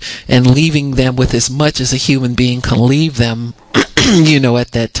comforted, and leaving them with as much as a human being can leave them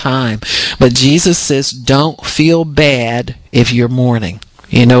at that time. But Jesus says, don't feel bad if you're mourning.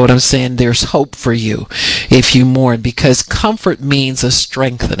 You know what I'm saying? There's hope for you if you mourn, because comfort means a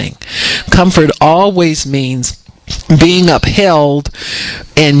strengthening. Comfort always means being upheld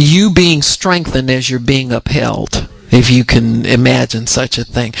and you being strengthened as you're being upheld, if you can imagine such a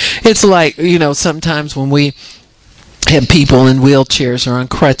thing. It's like, sometimes when we have people in wheelchairs or on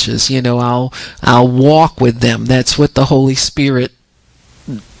crutches, I'll walk with them. That's what the Holy Spirit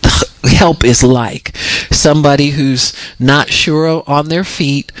help is like. Somebody who's not sure on their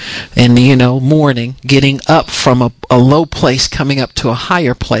feet and, mourning, getting up from a low place, coming up to a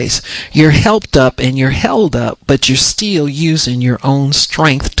higher place. You're helped up and you're held up, but you're still using your own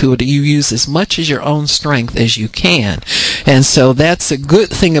strength to it. You use as much as your own strength as you can. And so that's a good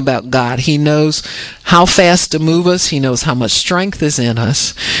thing about God. He knows how fast to move us. He knows how much strength is in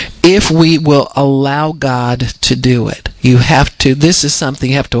us if we will allow God to do it. This is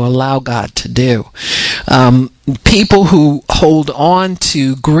something you have to allow God to do. People who hold on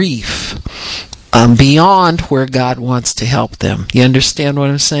to grief beyond where God wants to help them. You understand what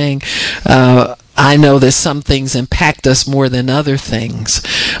I'm saying? I know that some things impact us more than other things,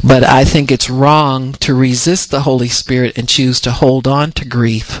 but I think it's wrong to resist the Holy Spirit and choose to hold on to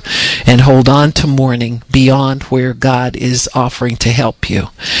grief and hold on to mourning beyond where God is offering to help you,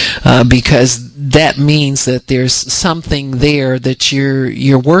 because that means that there's something there that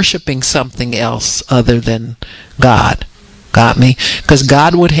you're worshiping something else other than God. Got me? Because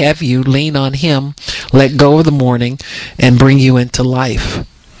God would have you lean on Him, let go of the mourning, and bring you into life.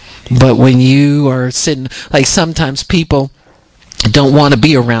 But when you are sitting, like sometimes people don't want to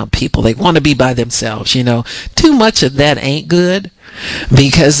be around people. They want to be by themselves, Too much of that ain't good,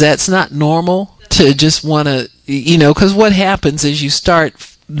 because that's not normal to just want to, because what happens is you start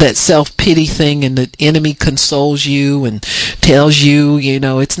that self-pity thing and the enemy consoles you and tells you,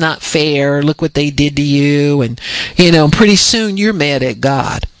 it's not fair. Look what they did to you. And, pretty soon you're mad at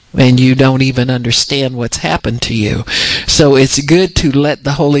God. And you don't even understand what's happened to you. So it's good to let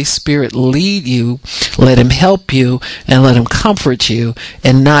the Holy Spirit lead you, let Him help you, and let Him comfort you,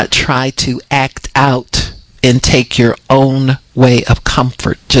 and not try to act out and take your own way of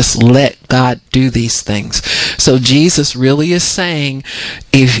comfort. Just let God do these things. So Jesus really is saying,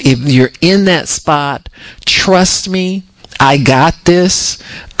 if you're in that spot, trust me, I got this.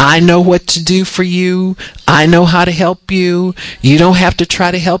 I know what to do for you. I know how to help you. You don't have to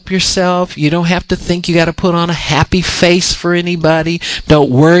try to help yourself. You don't have to think you got to put on a happy face for anybody. Don't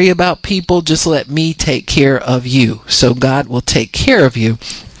worry about people. Just let me take care of you. So God will take care of you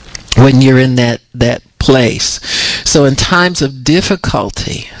when you're in that place. So in times of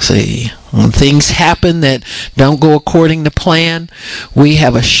difficulty, see, when things happen that don't go according to plan, we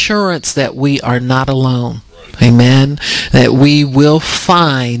have assurance that we are not alone. Amen. That we will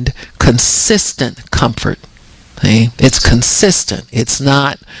find consistent comfort. See? It's consistent. It's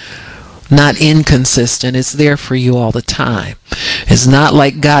not inconsistent. It's there for you all the time. It's not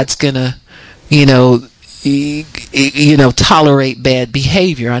like God's gonna, tolerate bad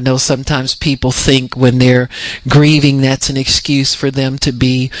behavior. I know sometimes people think when they're grieving, that's an excuse for them to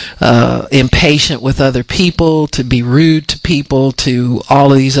be impatient with other people, to be rude to people, to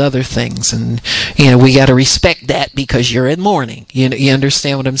all of these other things. And, we got to respect that because you're in mourning. You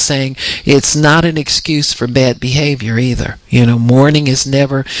understand what I'm saying? It's not an excuse for bad behavior either. Mourning is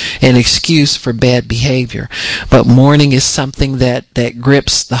never an excuse for bad behavior. But mourning is something that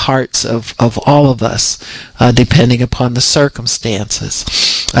grips the hearts of all of us, depending upon the circumstances.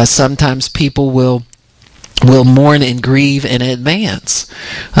 Sometimes people will mourn and grieve in advance.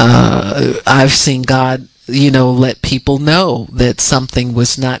 I've seen God, let people know that something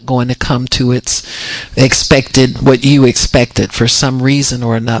was not going to come to its what you expected for some reason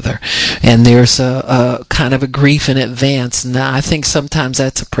or another. And there's a kind of a grief in advance. And I think sometimes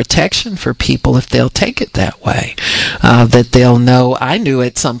that's a protection for people if they'll take it that way. That they'll know, I knew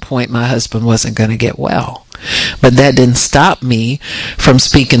at some point my husband wasn't going to get well. But that didn't stop me from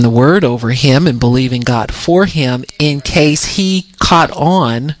speaking the word over him and believing God for him in case he caught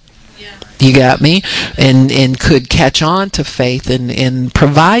on. You got me? And could catch on to faith and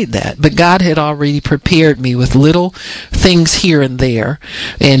provide that. But God had already prepared me with little things here and there.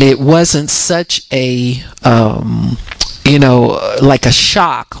 And it wasn't such a like a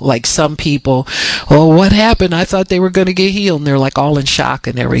shock, like some people, what happened? I thought they were going to get healed, and they're like all in shock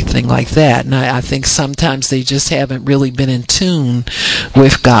and everything like that. And I think sometimes they just haven't really been in tune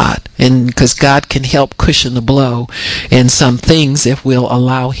with God, and because God can help cushion the blow in some things if we'll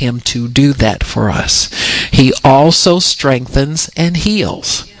allow him to do that for us. He also strengthens and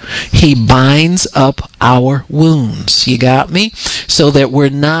heals. He binds up our wounds. You got me? So that we're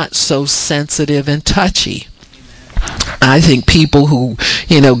not so sensitive and touchy. I think people who,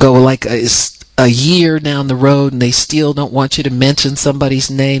 go like a year down the road and they still don't want you to mention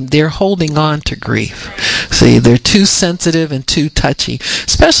somebody's name, they're holding on to grief. See, they're too sensitive and too touchy,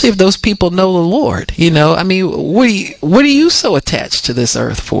 especially if those people know the Lord. What are you so attached to this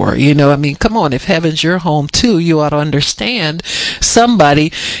earth for? Come on, if heaven's your home too, you ought to understand somebody.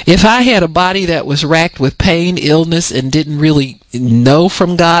 If I had a body that was racked with pain, illness, and didn't really know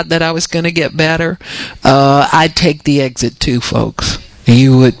from God that I was going to get better, I'd take the exit too, folks.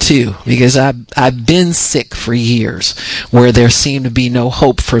 You would too, because I've been sick for years where there seemed to be no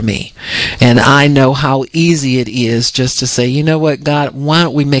hope for me. And I know how easy it is just to say, you know what, God, why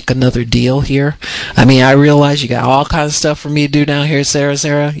don't we make another deal here? I realize you got all kinds of stuff for me to do down here,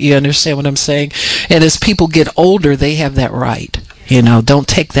 Sarah. You understand what I'm saying? And as people get older, they have that right. Don't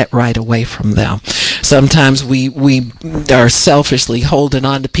take that right away from them. Sometimes we are selfishly holding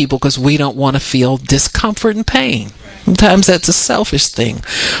on to people because we don't want to feel discomfort and pain. Sometimes that's a selfish thing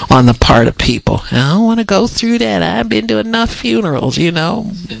on the part of people. I don't want to go through that. I've been to enough funerals,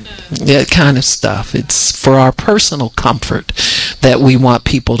 that kind of stuff. It's for our personal comfort that we want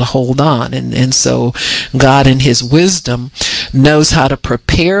people to hold on. And so God in his wisdom knows how to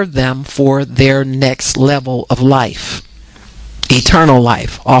prepare them for their next level of life. Eternal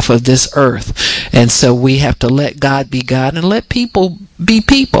life off of this earth. And so we have to let God be God and let people be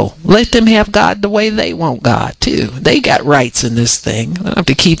people. Let them have God the way they want God too. They got rights in this thing. We don't have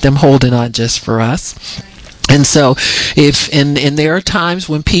to keep them holding on just for us. And so and there are times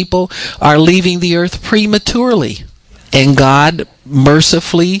when people are leaving the earth prematurely, and God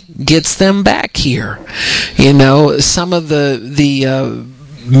mercifully gets them back here. Some of the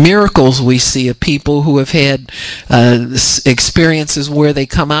miracles we see of people who have had experiences where they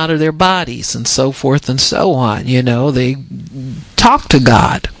come out of their bodies and so forth and so on. They talk to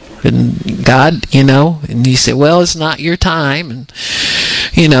God, and God, and you say, well, it's not your time. And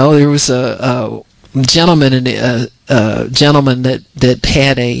there was a gentleman that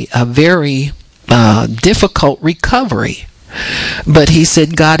had a very difficult recovery But he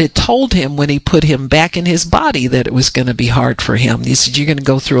said God had told him when he put him back in his body that it was going to be hard for him. He said, you're going to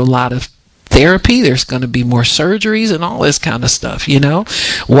go through a lot of therapy. There's going to be more surgeries and all this kind of stuff,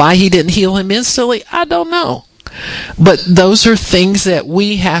 Why he didn't heal him instantly, I don't know. But those are things that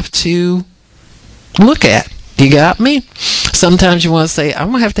we have to look at. You got me? Sometimes you want to say,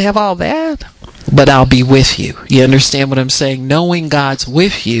 I'm going to have all that, but I'll be with you. You understand what I'm saying? Knowing God's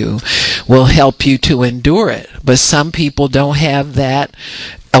with you will help you to endure it. But some people don't have that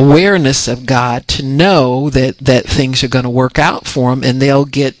awareness of God to know that things are going to work out for them, and they'll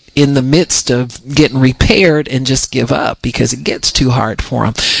get in the midst of getting repaired and just give up because it gets too hard for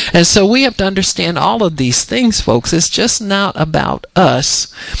them. And so we have to understand all of these things, folks. It's just not about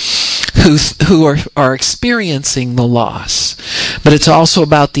us who are experiencing the loss, but it's also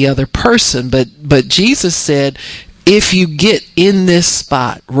about the other person. But Jesus said, if you get in this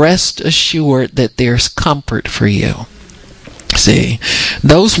spot, rest assured that there's comfort for you. See,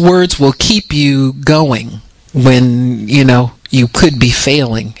 those words will keep you going when, you could be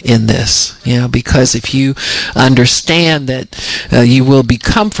failing in this, because if you understand that you will be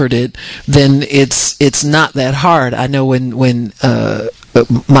comforted, then it's not that hard. I know when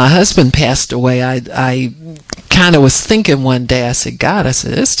my husband passed away, I kind of was thinking one day, I said, God,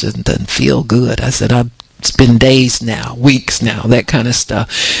 this just doesn't feel good. I said, it's been days now, weeks now, that kind of stuff.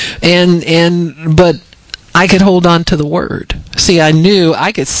 But I could hold on to the word. See, I knew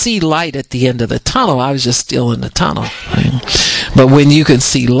I could see light at the end of the tunnel. I was just still in the tunnel. But when you can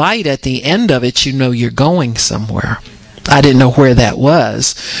see light at the end of it, you're going somewhere. I didn't know where that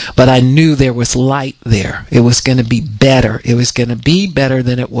was, but I knew there was light there. It was going to be better. It was going to be better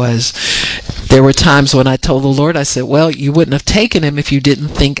than it was. There were times when I told the Lord, I said, well, you wouldn't have taken him if you didn't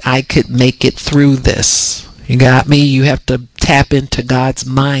think I could make it through this. You got me? You have to tap into God's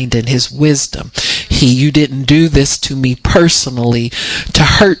mind and his wisdom. You didn't do this to me personally to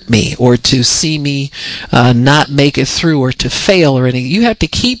hurt me or to see me not make it through or to fail or anything. You have to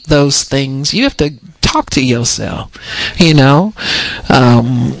keep those things. You have to talk to yourself,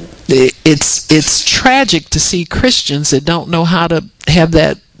 It's tragic to see Christians that don't know how to have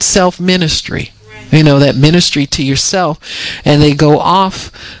that self-ministry. That ministry to yourself, and they go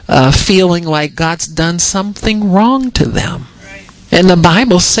off feeling like God's done something wrong to them. And the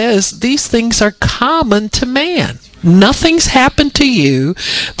Bible says these things are common to man. Nothing's happened to you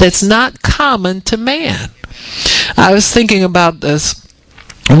that's not common to man. I was thinking about this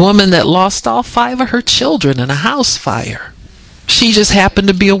woman that lost all 5 of her children in a house fire. She just happened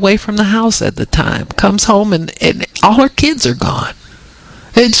to be away from the house at the time. Comes home and all her kids are gone.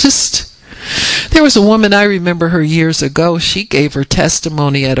 There was a woman, I remember her years ago, she gave her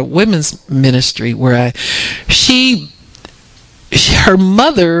testimony at a women's ministry where her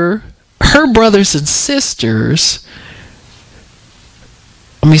mother, her brothers and sisters,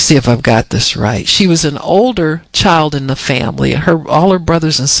 let me see if I've got this right. She was an older child in the family. All her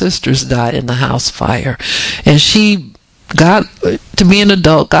brothers and sisters died in the house fire. And she got to be an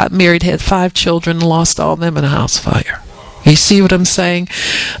adult, got married, had 5 children, and lost all of them in a house fire. You see what I'm saying?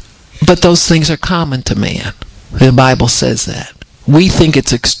 But those things are common to man. The Bible says that. We think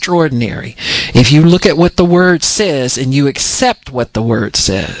it's extraordinary. If you look at what the Word says and you accept what the Word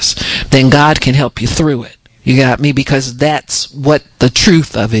says, then God can help you through it. You got me? Because that's what the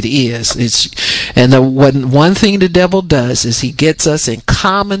truth of it is. And the one thing the devil does is he gets us in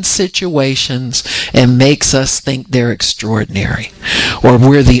common situations and makes us think they're extraordinary, or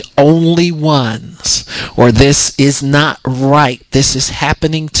we're the only ones, or this is not right. This is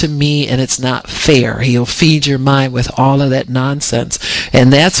happening to me and it's not fair. He'll feed your mind with all of that nonsense.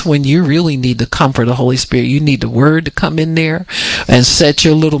 And that's when you really need the comfort of the Holy Spirit. You need the Word to come in there and set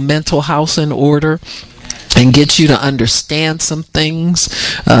your little mental house in order and get you to understand some things,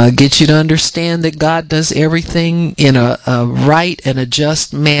 get you to understand that God does everything in a right and a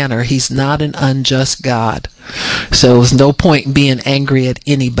just manner. He's not an unjust God. So there's no point in being angry at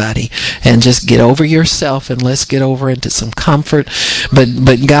anybody, and just get over yourself and let's get over into some comfort.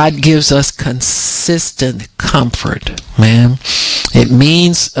 But God gives us consistent comfort, man. It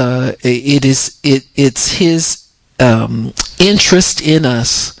means it's His interest in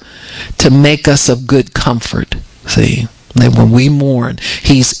us to make us of good comfort. See, that when we mourn,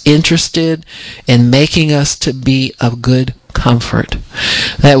 He's interested in making us to be of good comfort.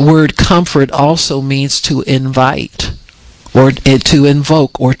 That word comfort also means to invite, or to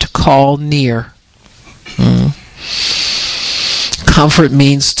invoke, or to call near. Comfort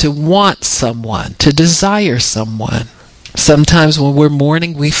means to want someone, to desire someone. Sometimes when we're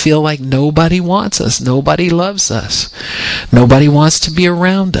mourning, we feel like nobody wants us, nobody loves us, nobody wants to be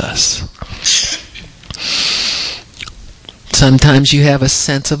around us. Sometimes you have a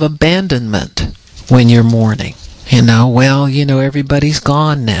sense of abandonment when you're mourning. Everybody's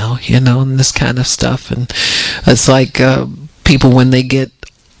gone now, and this kind of stuff. And it's like people, when they get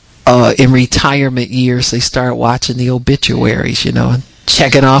in retirement years, they start watching the obituaries, and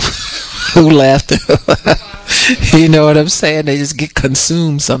checking off who left. You know what I'm saying? They just get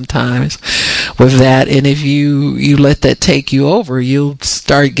consumed sometimes with that. And if you let that take you over, you'll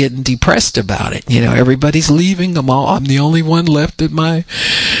start getting depressed about it. Everybody's leaving. I'm the only one left at my...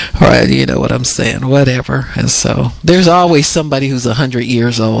 Right, you know what I'm saying? Whatever. And so there's always somebody who's 100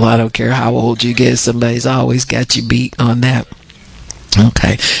 years old. I don't care how old you get. Somebody's always got you beat on that.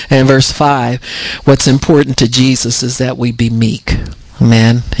 Okay. And verse 5, what's important to Jesus is that we be meek,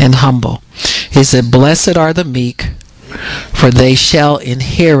 amen, and humble. He said, blessed are the meek, for they shall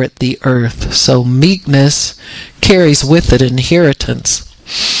inherit the earth. So meekness carries with it inheritance.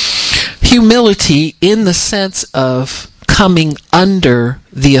 Humility in the sense of coming under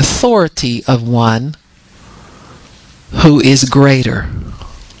the authority of one who is greater.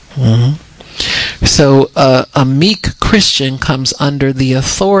 So a meek Christian comes under the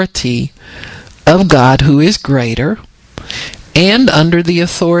authority of God who is greater, and under the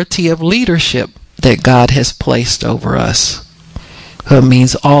authority of leadership that God has placed over us. It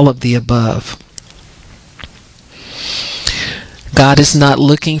means all of the above. God is not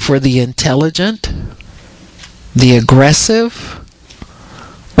looking for the intelligent, the aggressive,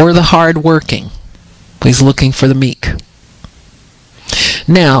 or the hard-working. He's looking for the meek.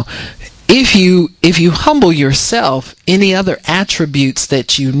 Now, if you humble yourself, any other attributes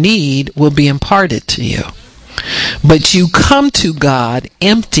that you need will be imparted to you. But you come to God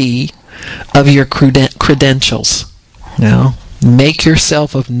empty of your credentials. Make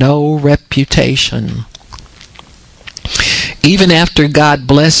yourself of no reputation. Even after God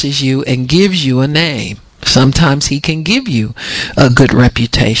blesses you and gives you a name, sometimes He can give you a good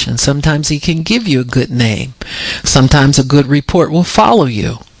reputation. Sometimes He can give you a good name. Sometimes a good report will follow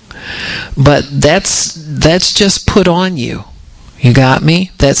you. But that's just put on you. You got me?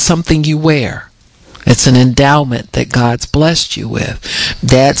 That's something you wear. It's an endowment that God's blessed you with.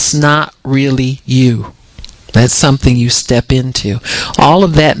 That's not really you. That's something you step into. All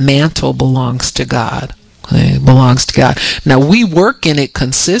of that mantle belongs to God. It belongs to God. Now we work in it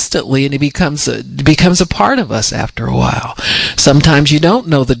consistently, and it becomes a part of us after a while. Sometimes you don't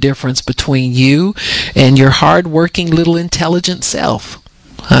know the difference between you and your hard-working little intelligent self.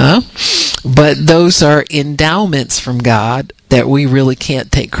 But those are endowments from God that we really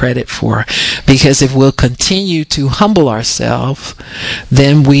can't take credit for. Because if we'll continue to humble ourselves,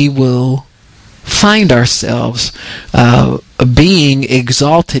 then we will find ourselves being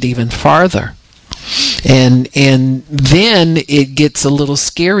exalted even farther. And then it gets a little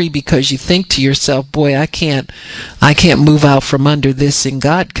scary, because you think to yourself, boy, I can't move out from under this in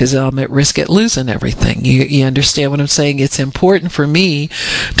God, because I'm at risk at losing everything. You understand what I'm saying? It's important for me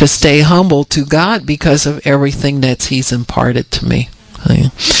to stay humble to God because of everything that He's imparted to me.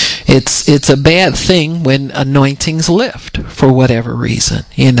 It's a bad thing when anointings lift for whatever reason.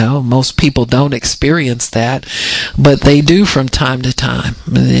 Most people don't experience that, but they do from time to time.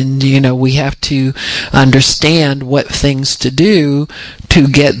 And we have to understand what things to do to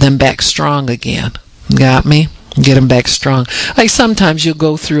get them back strong again. Got me? Get them back strong. Like sometimes you'll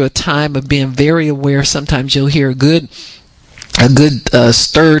go through a time of being very aware. Sometimes you'll hear a good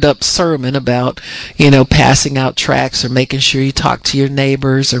stirred up sermon about, passing out tracts, or making sure you talk to your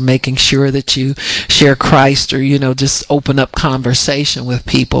neighbors, or making sure that you share Christ, or, just open up conversation with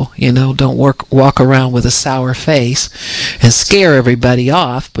people. Don't walk around with a sour face and scare everybody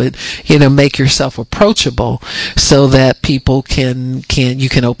off, but, make yourself approachable so that people you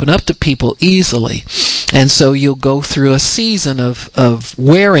can open up to people easily. And so you'll go through a season of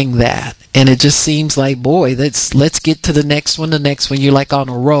wearing that. And it just seems like, boy, let's get to the next one. You're like on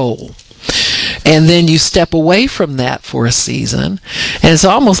a roll. And then you step away from that for a season, and it's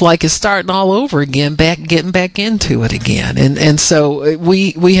almost like it's starting all over again, getting back into it again. And so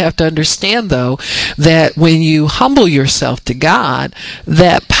we have to understand, though, that when you humble yourself to God,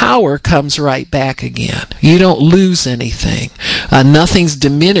 that power comes right back again. You don't lose anything. Nothing's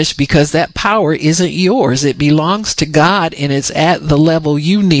diminished, because that power isn't yours. It belongs to God, and it's at the level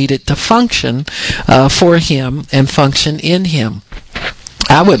you need it to function for Him and function in Him.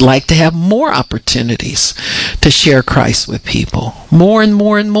 I would like to have more opportunities to share Christ with people, more and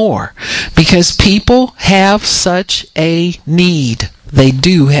more and more, because people have such a need. They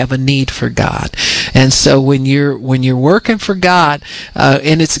do have a need for God. And so when you're working for God,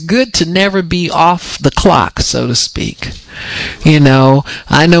 and it's good to never be off the clock, so to speak.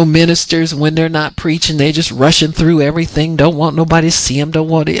 I know ministers, when they're not preaching, they just rushing through everything, don't want nobody to see them, don't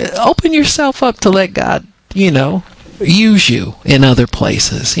want to open yourself up to let God, use you in other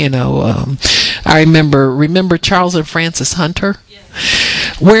places. I remember Charles and Francis Hunter.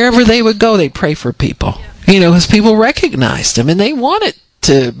 Wherever they would go, they'd pray for people. Because people recognized him and they wanted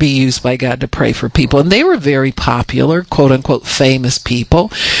to be used by God to pray for people. And they were very popular, quote unquote, famous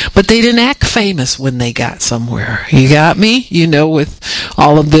people, but they didn't act famous when they got somewhere. You got me? With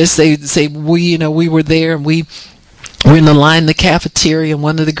all of this, they'd say, we were there and we're in the line in the cafeteria, and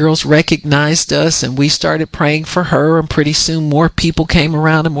one of the girls recognized us, and we started praying for her, and pretty soon more people came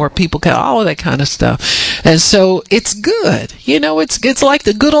around, and more people came, all of that kind of stuff. And so it's good. It's like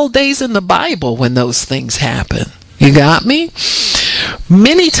the good old days in the Bible when those things happen. You got me?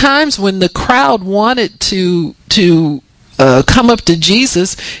 Many times when the crowd wanted to come up to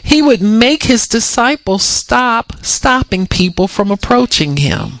Jesus, he would make his disciples stopping people from approaching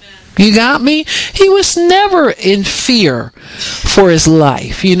him. You got me? He was never in fear for his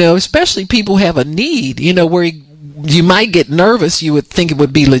life, especially people have a need, where you might get nervous. You would think it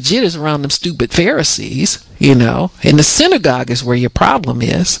would be legit as around them stupid Pharisees, in the synagogue is where your problem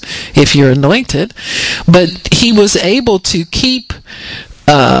is if you're anointed. But he was able to keep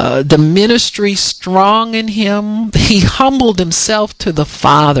the ministry strong in him. He humbled himself to the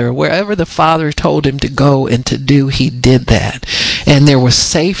Father. Wherever the Father told him to go and to do, he did that. And there was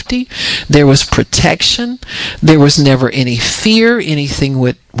safety. There was protection. There was never any fear anything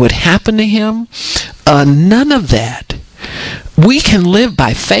would happen to him. None of that. We can live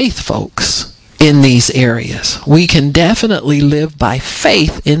by faith, folks, in these areas. We can definitely live by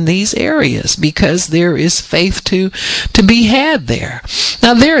faith in these areas because there is faith to be had there.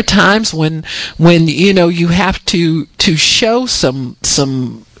 Now there are times when you have to show some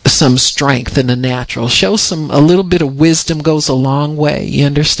strength in the natural, show a little bit of wisdom goes a long way. You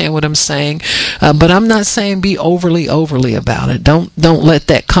understand what I'm saying? But I'm not saying be overly about it. Don't let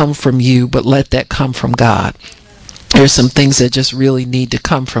that come from you, but let that come from God. There's some things that just really need to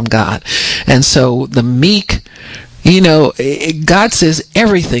come from God. And so the meek, God says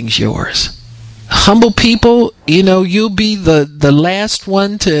everything's yours. Humble people, you'll be the last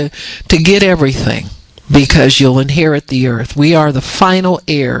one to get everything because you'll inherit the earth. We are the final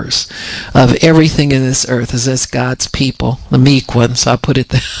heirs of everything in this earth as God's people, the meek ones. I'll put it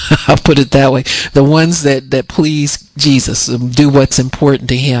that way. The ones that please Jesus and do what's important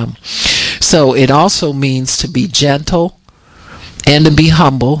to him. So it also means to be gentle and to be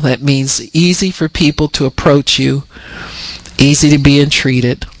humble. That means easy for people to approach you, easy to be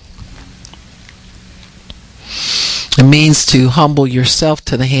entreated. It means to humble yourself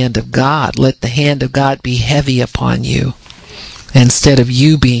to the hand of God. Let the hand of God be heavy upon you instead of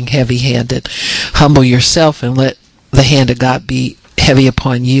you being heavy-handed. Humble yourself and let the hand of God be heavy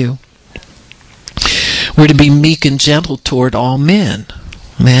upon you. We're to be meek and gentle toward all men.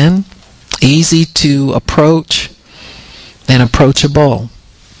 Men, easy to approach and approachable.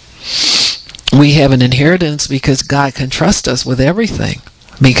 We have an inheritance because God can trust us with everything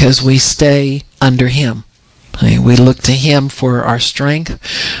because we stay under him. We look to him for our strength.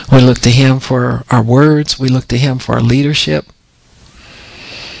 We look to him for our words. We look to him for our leadership.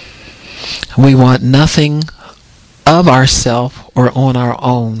 We want nothing of ourselves or on our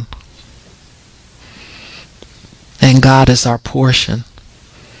own. And God is our portion.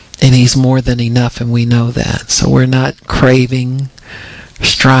 And he's more than enough, and we know that. So we're not craving,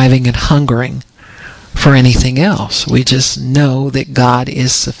 striving, and hungering for anything else. We just know that God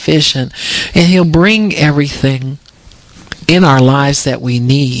is sufficient, and he'll bring everything in our lives that we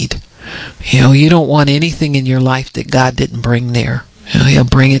need. You don't want anything in your life that God didn't bring there. He'll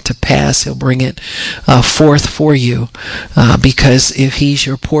bring it to pass. He'll bring it forth for you because if he's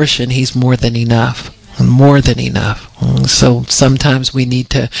your portion, he's more than enough. More than enough. So sometimes we need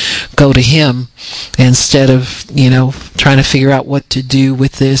to go to him instead of, trying to figure out what to do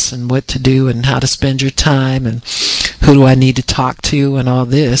with this and what to do and how to spend your time and who do I need to talk to and all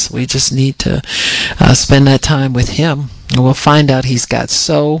this. We just need to spend that time with him, and we'll find out he's got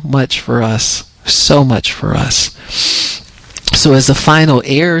so much for us. So much for us. So as the final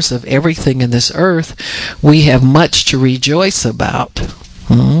heirs of everything in this earth, we have much to rejoice about.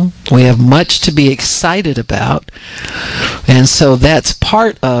 We have much to be excited about. And so that's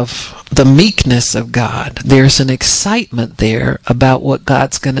part of the meekness of God. There's an excitement there about what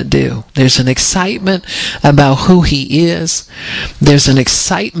God's going to do. There's an excitement about who he is. There's an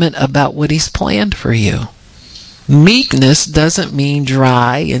excitement about what he's planned for you. Meekness doesn't mean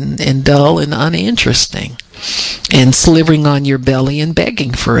dry and dull and uninteresting and slivering on your belly and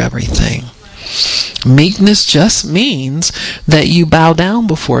begging for everything. Meekness just means that you bow down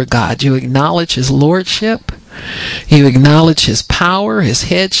before God. You acknowledge His lordship. You acknowledge His power, His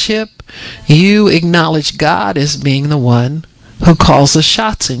headship. You acknowledge God as being the one who calls the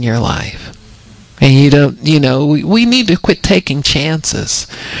shots in your life. And we need to quit taking chances,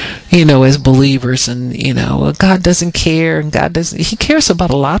 as believers. And, God doesn't care, and He cares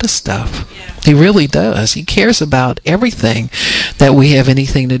about a lot of stuff. He really does. He cares about everything that we have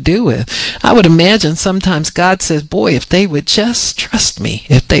anything to do with. I would imagine sometimes God says, boy, if they would just trust me,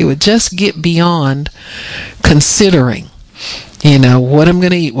 if they would just get beyond considering, what I'm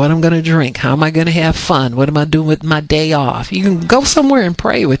going to eat, what I'm going to drink, how am I going to have fun, what am I doing with my day off. You can go somewhere and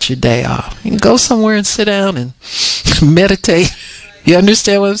pray with your day off. You can go somewhere and sit down and meditate. You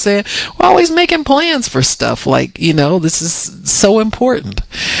understand what I'm saying? We're always making plans for stuff like, this is so important.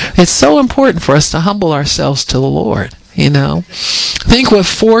 It's so important for us to humble ourselves to the Lord. Think what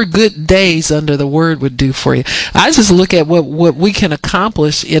 4 good days under the Word would do for you. I just look at what we can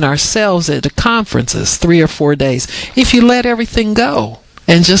accomplish in ourselves at the conferences, 3 or 4 days, if you let everything go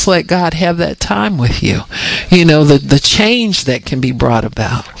and just let God have that time with you. The change that can be brought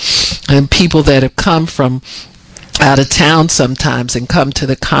about. And people that have come from out of town sometimes and come to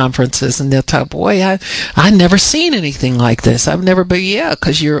the conferences, and they'll talk, boy, I never seen anything like this. I've never been,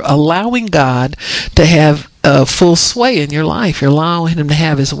 because you're allowing God to have full sway in your life. You're allowing Him to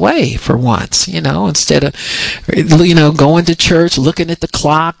have His way for once, instead of, going to church, looking at the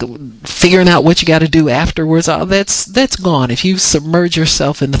clock, figuring out what you got to do afterwards. All that's gone. If you submerge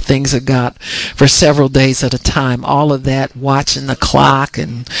yourself in the things of God for several days at a time, all of that watching the clock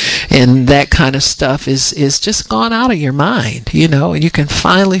and that kind of stuff is just gone out of your mind, and you can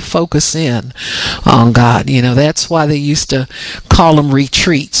finally focus in on God. That's why they used to call them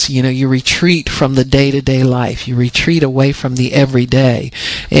retreats. You retreat from the day-to-day life. You retreat away from the everyday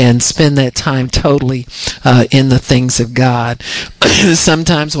and spend that time totally in the things of God.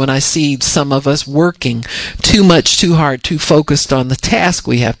 Sometimes when I see some of us working too much, too hard, too focused on the task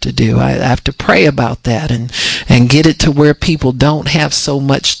we have to do, I have to pray about that and get it to where people don't have so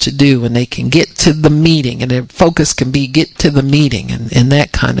much to do and they can get to the meeting, and their focus can be get to the meeting and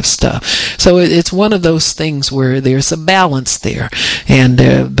that kind of stuff. So it's one of those things where there's a balance there,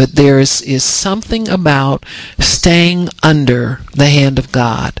 but there is something about staying under the hand of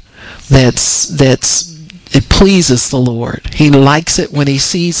God it pleases the Lord. He likes it when He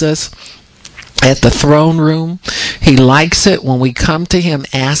sees us at the throne room. He likes it when we come to Him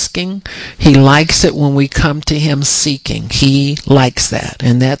asking. He likes it when we come to Him seeking. He likes that.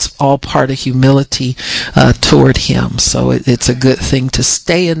 And that's all part of humility toward Him. So it's a good thing to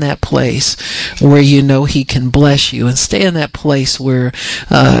stay in that place where He can bless you, and stay in that place where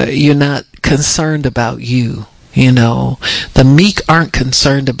you're not concerned about you. The meek aren't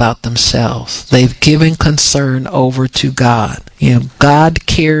concerned about themselves. They've given concern over to God. God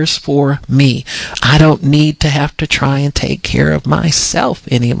cares for me. I don't need to have to try and take care of myself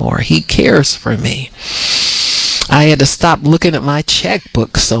anymore. He cares for me. I had to stop looking at my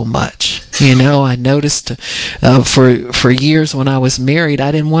checkbook so much. I noticed for years when I was married,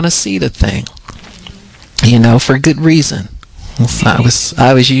 I didn't want to see the thing. For good reason. I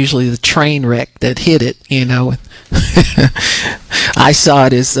was usually the train wreck that hit it, I saw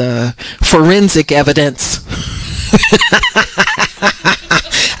it as forensic evidence.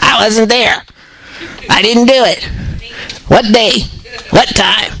 I wasn't there. I didn't do it. What day? What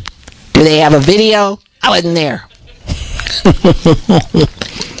time? Do they have a video? I wasn't there.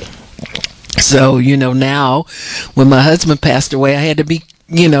 So, now, when my husband passed away, I had to be,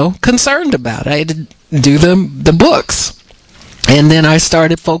 concerned about it. I had to do the books. And then I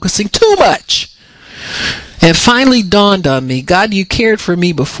started focusing too much. It finally dawned on me, God, you cared for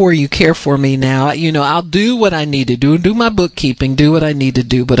me before, you care for me now. I'll do what I need to do my bookkeeping, do what I need to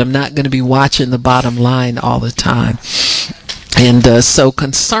do, but I'm not going to be watching the bottom line all the time. And so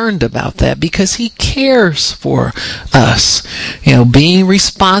concerned about that, because He cares for us. Being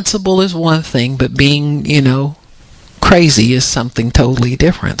responsible is one thing, but being, crazy is something totally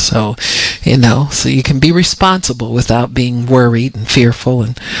different. So, so you can be responsible without being worried and fearful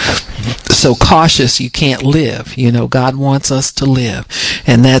and so cautious you can't live. God wants us to live,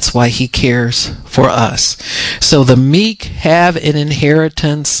 and that's why He cares for us. So the meek have an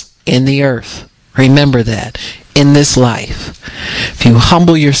inheritance in the earth. Remember that. In this life. If you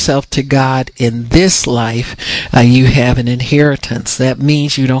humble yourself to God in this life, you have an inheritance. That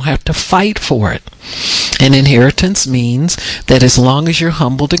means you don't have to fight for it. An inheritance means that as long as you're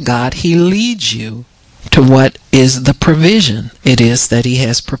humble to God, He leads you to what is the provision it is that he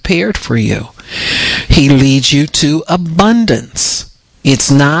has prepared for you. He leads you to abundance.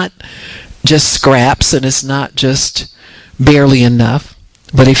 It's not just scraps, and it's not just barely enough.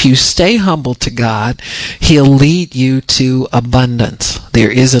 But if you stay humble to God, he'll lead you to abundance.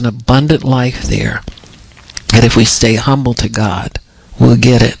 There is an abundant life there. And if we stay humble to God, we'll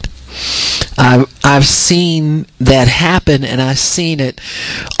get it. I've seen that happen, and I've seen it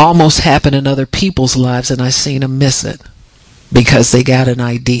almost happen in other people's lives, and I've seen them miss it because they got an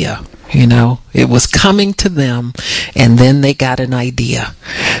idea. It was coming to them, and then they got an idea,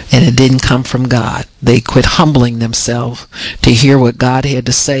 and it didn't come from God. They quit humbling themselves to hear what God had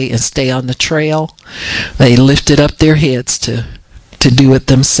to say and stay on the trail. They lifted up their heads to do it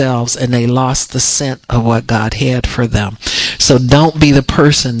themselves, and they lost the scent of what God had for them. So don't be the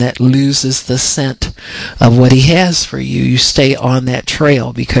person that loses the scent of what he has for you. You stay on that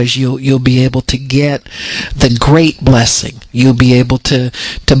trail, because you'll be able to get the great blessing. You'll be able to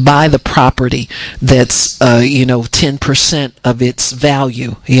buy the property that's 10% of its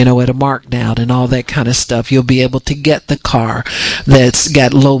value, at a markdown and all that kind of stuff. You'll be able to get the car that's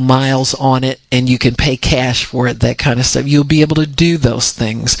got low miles on it, and you can pay cash for it, that kind of stuff. You'll be able to do those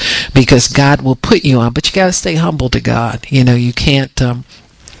things because God will put you on, but you got to stay humble to God. You can't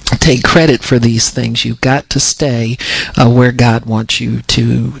take credit for these things. You've got to stay where God wants you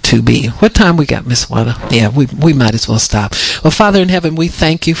to be. What time we got, Miss Wanda? Yeah, we might as well stop. Well, Father in heaven, we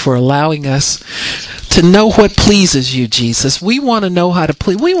thank you for allowing us to know what pleases you, Jesus. We want to know how to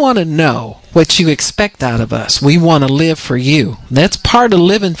please. We want to know what you expect out of us. We want to live for you. That's part of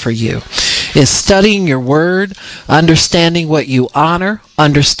living for you, is studying your word, understanding what you honor,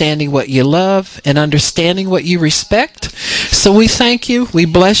 understanding what you love, and understanding what you respect. So we thank you, we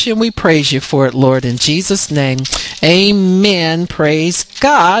bless you, and we praise you for it, Lord, in Jesus' name. Amen. Praise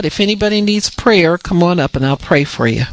God. If anybody needs prayer, come on up and I'll pray for you.